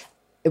 Okay.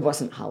 It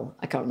wasn't Hull.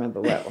 I can't remember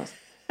where it was.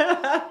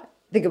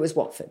 think it was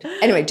Watford.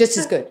 Anyway, just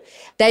as good.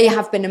 They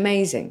have been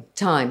amazing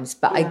times,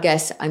 but I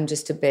guess I'm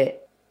just a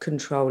bit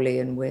controlly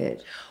and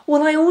weird.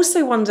 Well, I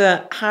also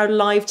wonder how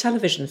live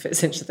television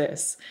fits into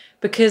this,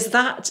 because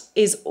that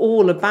is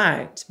all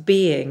about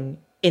being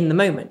in the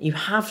moment. You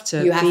have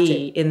to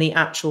be in the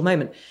actual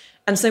moment.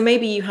 And so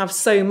maybe you have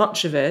so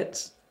much of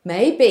it.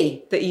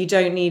 Maybe. That you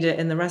don't need it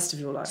in the rest of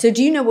your life. So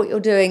do you know what you're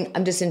doing?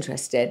 I'm just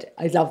interested.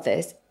 I love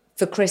this.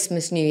 For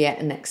Christmas, New Year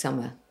and next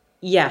summer.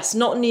 Yes,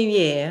 not New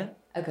Year.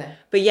 Okay.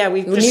 But yeah,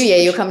 we've New Year,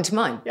 you're coming to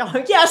mine.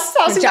 Oh, yes,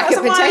 that's why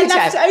I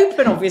left it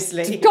open,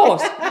 obviously. Of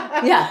course.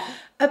 Yeah.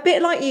 A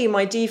bit like you,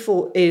 my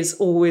default is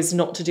always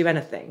not to do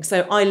anything.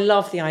 So I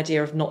love the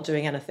idea of not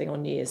doing anything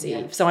on New Year's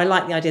Eve. So I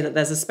like the idea that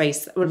there's a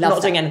space,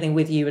 doing anything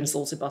with you and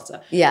salted butter.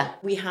 Yeah.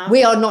 We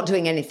are not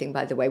doing anything,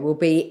 by the way. We'll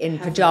be in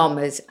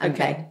pyjamas and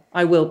bed.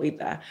 I will be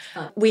there.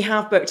 We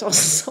have booked our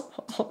summer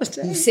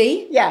holiday. You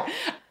see? Yeah.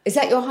 Is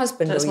that your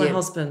husband? That's my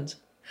husband.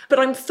 But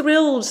I'm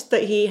thrilled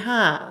that he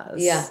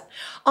has. Yeah.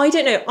 I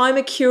don't know. I'm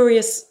a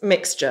curious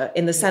mixture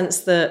in the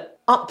sense that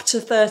up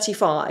to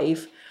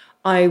 35,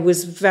 I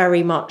was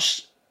very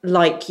much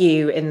like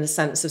you in the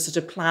sense of sort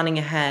of planning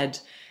ahead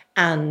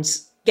and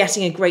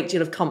getting a great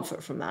deal of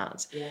comfort from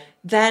that. Yeah.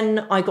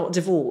 Then I got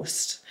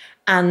divorced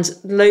and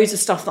loads of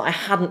stuff that I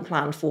hadn't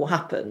planned for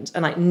happened,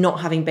 and like not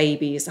having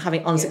babies,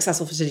 having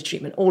unsuccessful fertility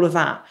treatment, all of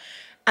that.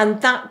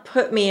 And that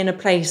put me in a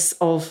place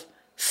of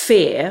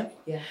fear.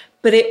 Yeah.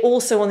 But it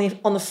also,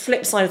 on the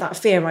flip side of that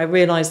fear, I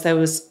realised there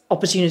was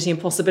opportunity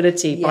and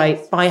possibility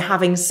by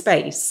having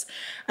space.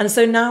 And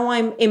so now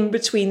I'm in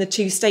between the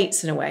two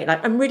states in a way.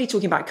 Like, I'm really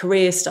talking about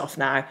career stuff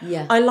now.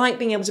 Yeah. I like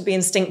being able to be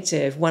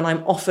instinctive when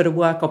I'm offered a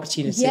work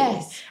opportunity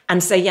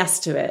and say yes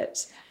to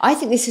it. I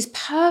think this is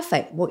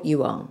perfect, what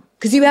you are,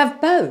 because you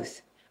have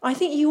both. I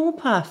think you're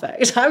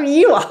perfect. How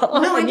you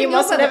are. No, you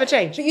must never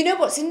change. But you know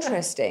what's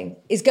interesting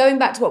is going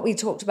back to what we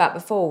talked about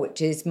before,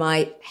 which is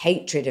my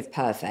hatred of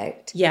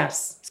perfect.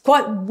 Yes. It's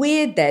quite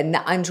weird then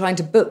that I'm trying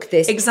to book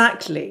this.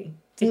 Exactly.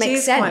 It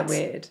is quite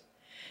weird.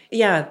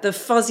 Yeah, the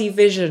fuzzy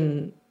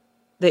vision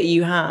that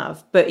you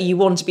have, but you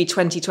want to be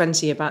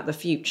 2020 about the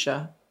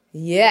future.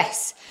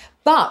 Yes.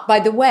 But, by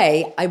the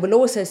way, I will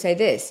also say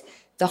this.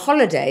 The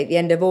holiday, the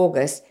end of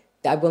August,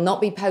 I will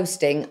not be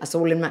posting us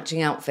all in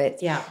matching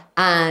outfits. Yeah.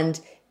 And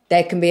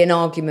there can be an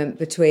argument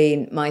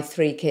between my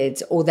 3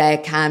 kids, or there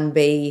can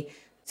be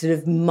sort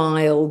of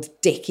mild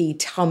dicky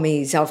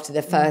tummies after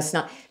the first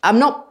night. I'm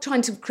not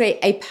trying to create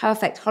a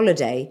perfect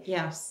holiday.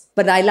 Yes.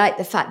 But I like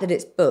the fact that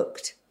it's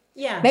booked.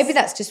 Yes. Maybe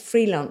that's just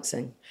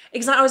freelancing.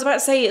 Exactly. I was about to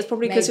say it's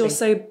probably because you're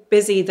so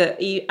busy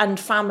that you, and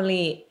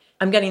family,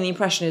 I'm getting the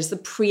impression, is the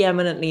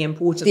preeminently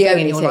important thing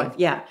in your life.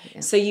 Yeah.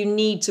 So you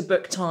need to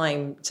book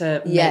time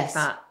to make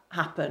that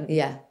happen.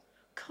 Yeah.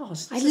 God.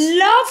 I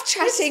love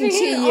chatting to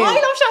you. I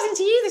love chatting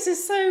to you. This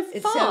is so fun.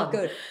 It's so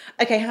good.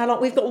 Okay, how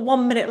long? We've got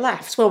 1 minute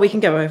left. Well, we can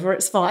go over.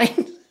 It's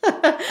fine.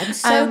 I'm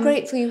so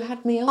grateful you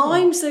had me on.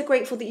 I'm so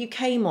grateful that you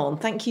came on.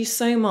 Thank you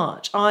so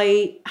much.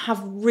 I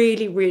have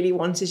really, really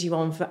wanted you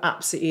on for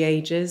absolutely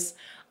ages.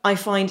 I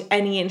find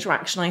any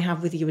interaction I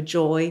have with you a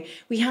joy.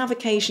 We have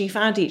occasionally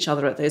found each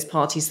other at those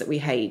parties that we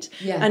hate.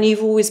 Yeah. And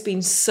you've always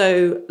been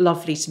so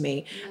lovely to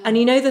me. Yeah. And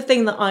you know the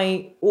thing that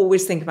I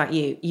always think about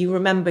you? You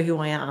remember who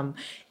I am.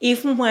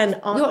 Even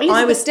when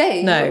I was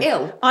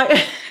ill.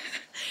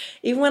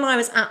 Even when I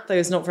was at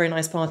those not very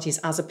nice parties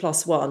as a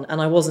 +1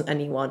 and I wasn't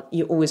anyone,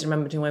 you always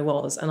remembered who I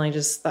was. And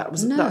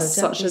that's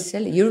such a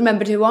silly. You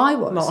remembered who I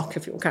was. Mark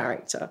of your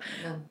character.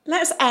 No.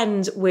 Let's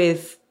end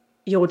with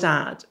your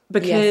dad,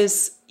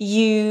 because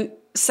you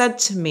said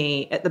to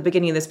me at the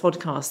beginning of this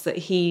podcast that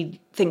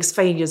he thinks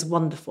failure is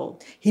wonderful.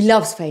 He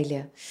loves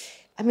failure.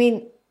 I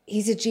mean,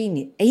 he's a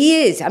genius.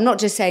 He is. I'm not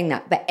just saying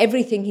that, but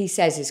everything he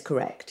says is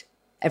correct.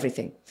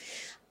 Everything.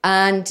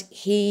 And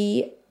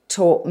he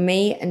taught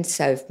me and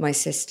Soph, my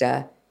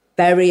sister,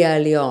 very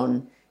early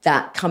on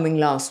that coming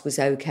last was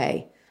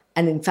okay.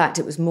 And in fact,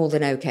 it was more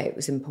than okay. It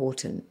was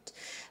important,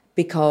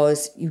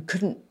 because you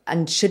couldn't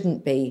and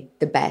shouldn't be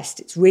the best.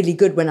 It's really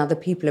good when other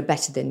people are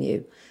better than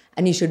you,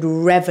 and you should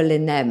revel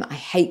in them. I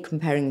hate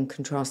comparing and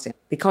contrasting.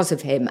 Because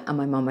of him and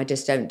my mum, I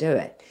just don't do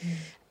it.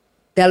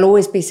 There'll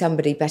always be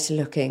somebody better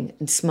looking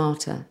and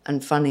smarter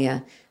and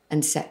funnier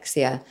and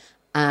sexier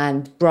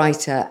and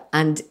brighter.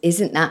 And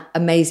isn't that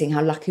amazing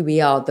how lucky we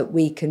are that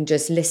we can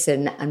just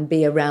listen and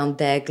be around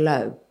their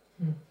glow?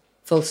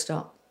 Full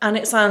stop. And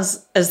it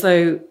sounds as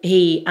though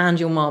he and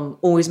your mum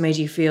always made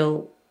you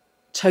feel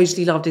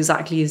totally loved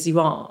exactly as you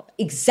are.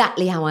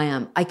 Exactly how I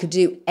am. I could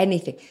do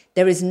anything.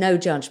 There is no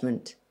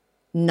judgment.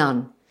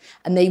 None.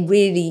 And they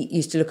really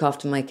used to look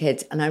after my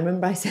kids. And I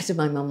remember I said to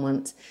my mum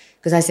once,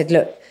 because I said,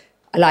 look,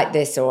 I like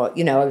this, or,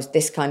 you know, I was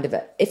this kind of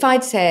if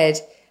I'd said,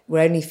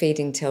 we're only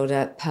feeding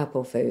Tilda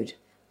purple food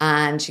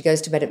and she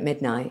goes to bed at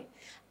midnight,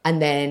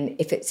 and then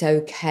if it's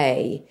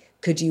okay,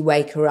 could you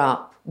wake her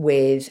up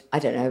with, I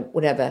don't know,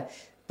 whatever,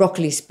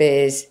 broccoli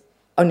spears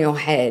on your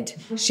head?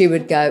 She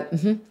would go,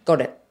 got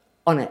it,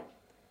 on it.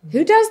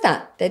 Who does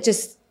that? They're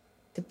just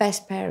the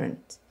best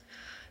parents.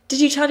 Did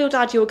you tell your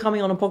dad you were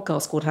coming on a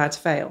podcast called How to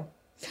Fail?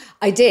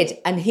 I did.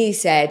 And he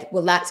said,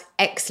 well, that's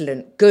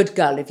excellent. Good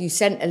girl. If you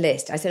sent a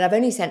list. I said, I've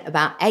only sent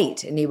about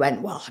 8. And he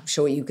went, well, I'm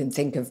sure you can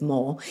think of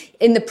more,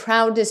 in the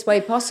proudest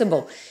way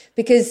possible.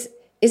 Because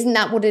isn't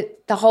that what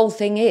the whole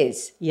thing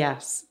is?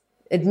 Yes.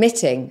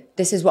 Admitting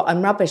this is what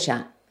I'm rubbish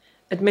at.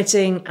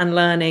 Admitting and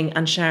learning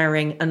and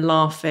sharing and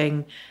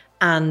laughing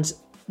and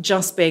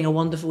just being a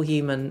wonderful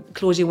human.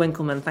 Claudia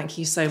Winkleman, thank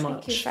you so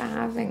much. Thank you for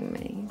having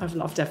me. I've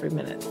loved every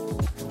minute.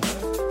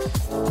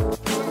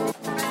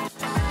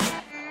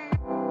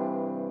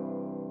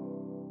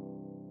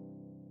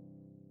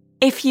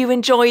 If you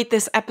enjoyed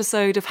this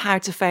episode of How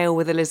to Fail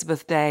with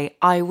Elizabeth Day,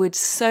 I would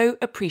so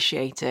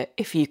appreciate it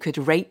if you could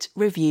rate,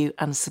 review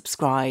and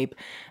subscribe.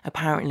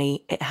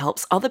 Apparently, it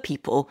helps other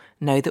people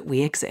know that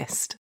we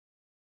exist.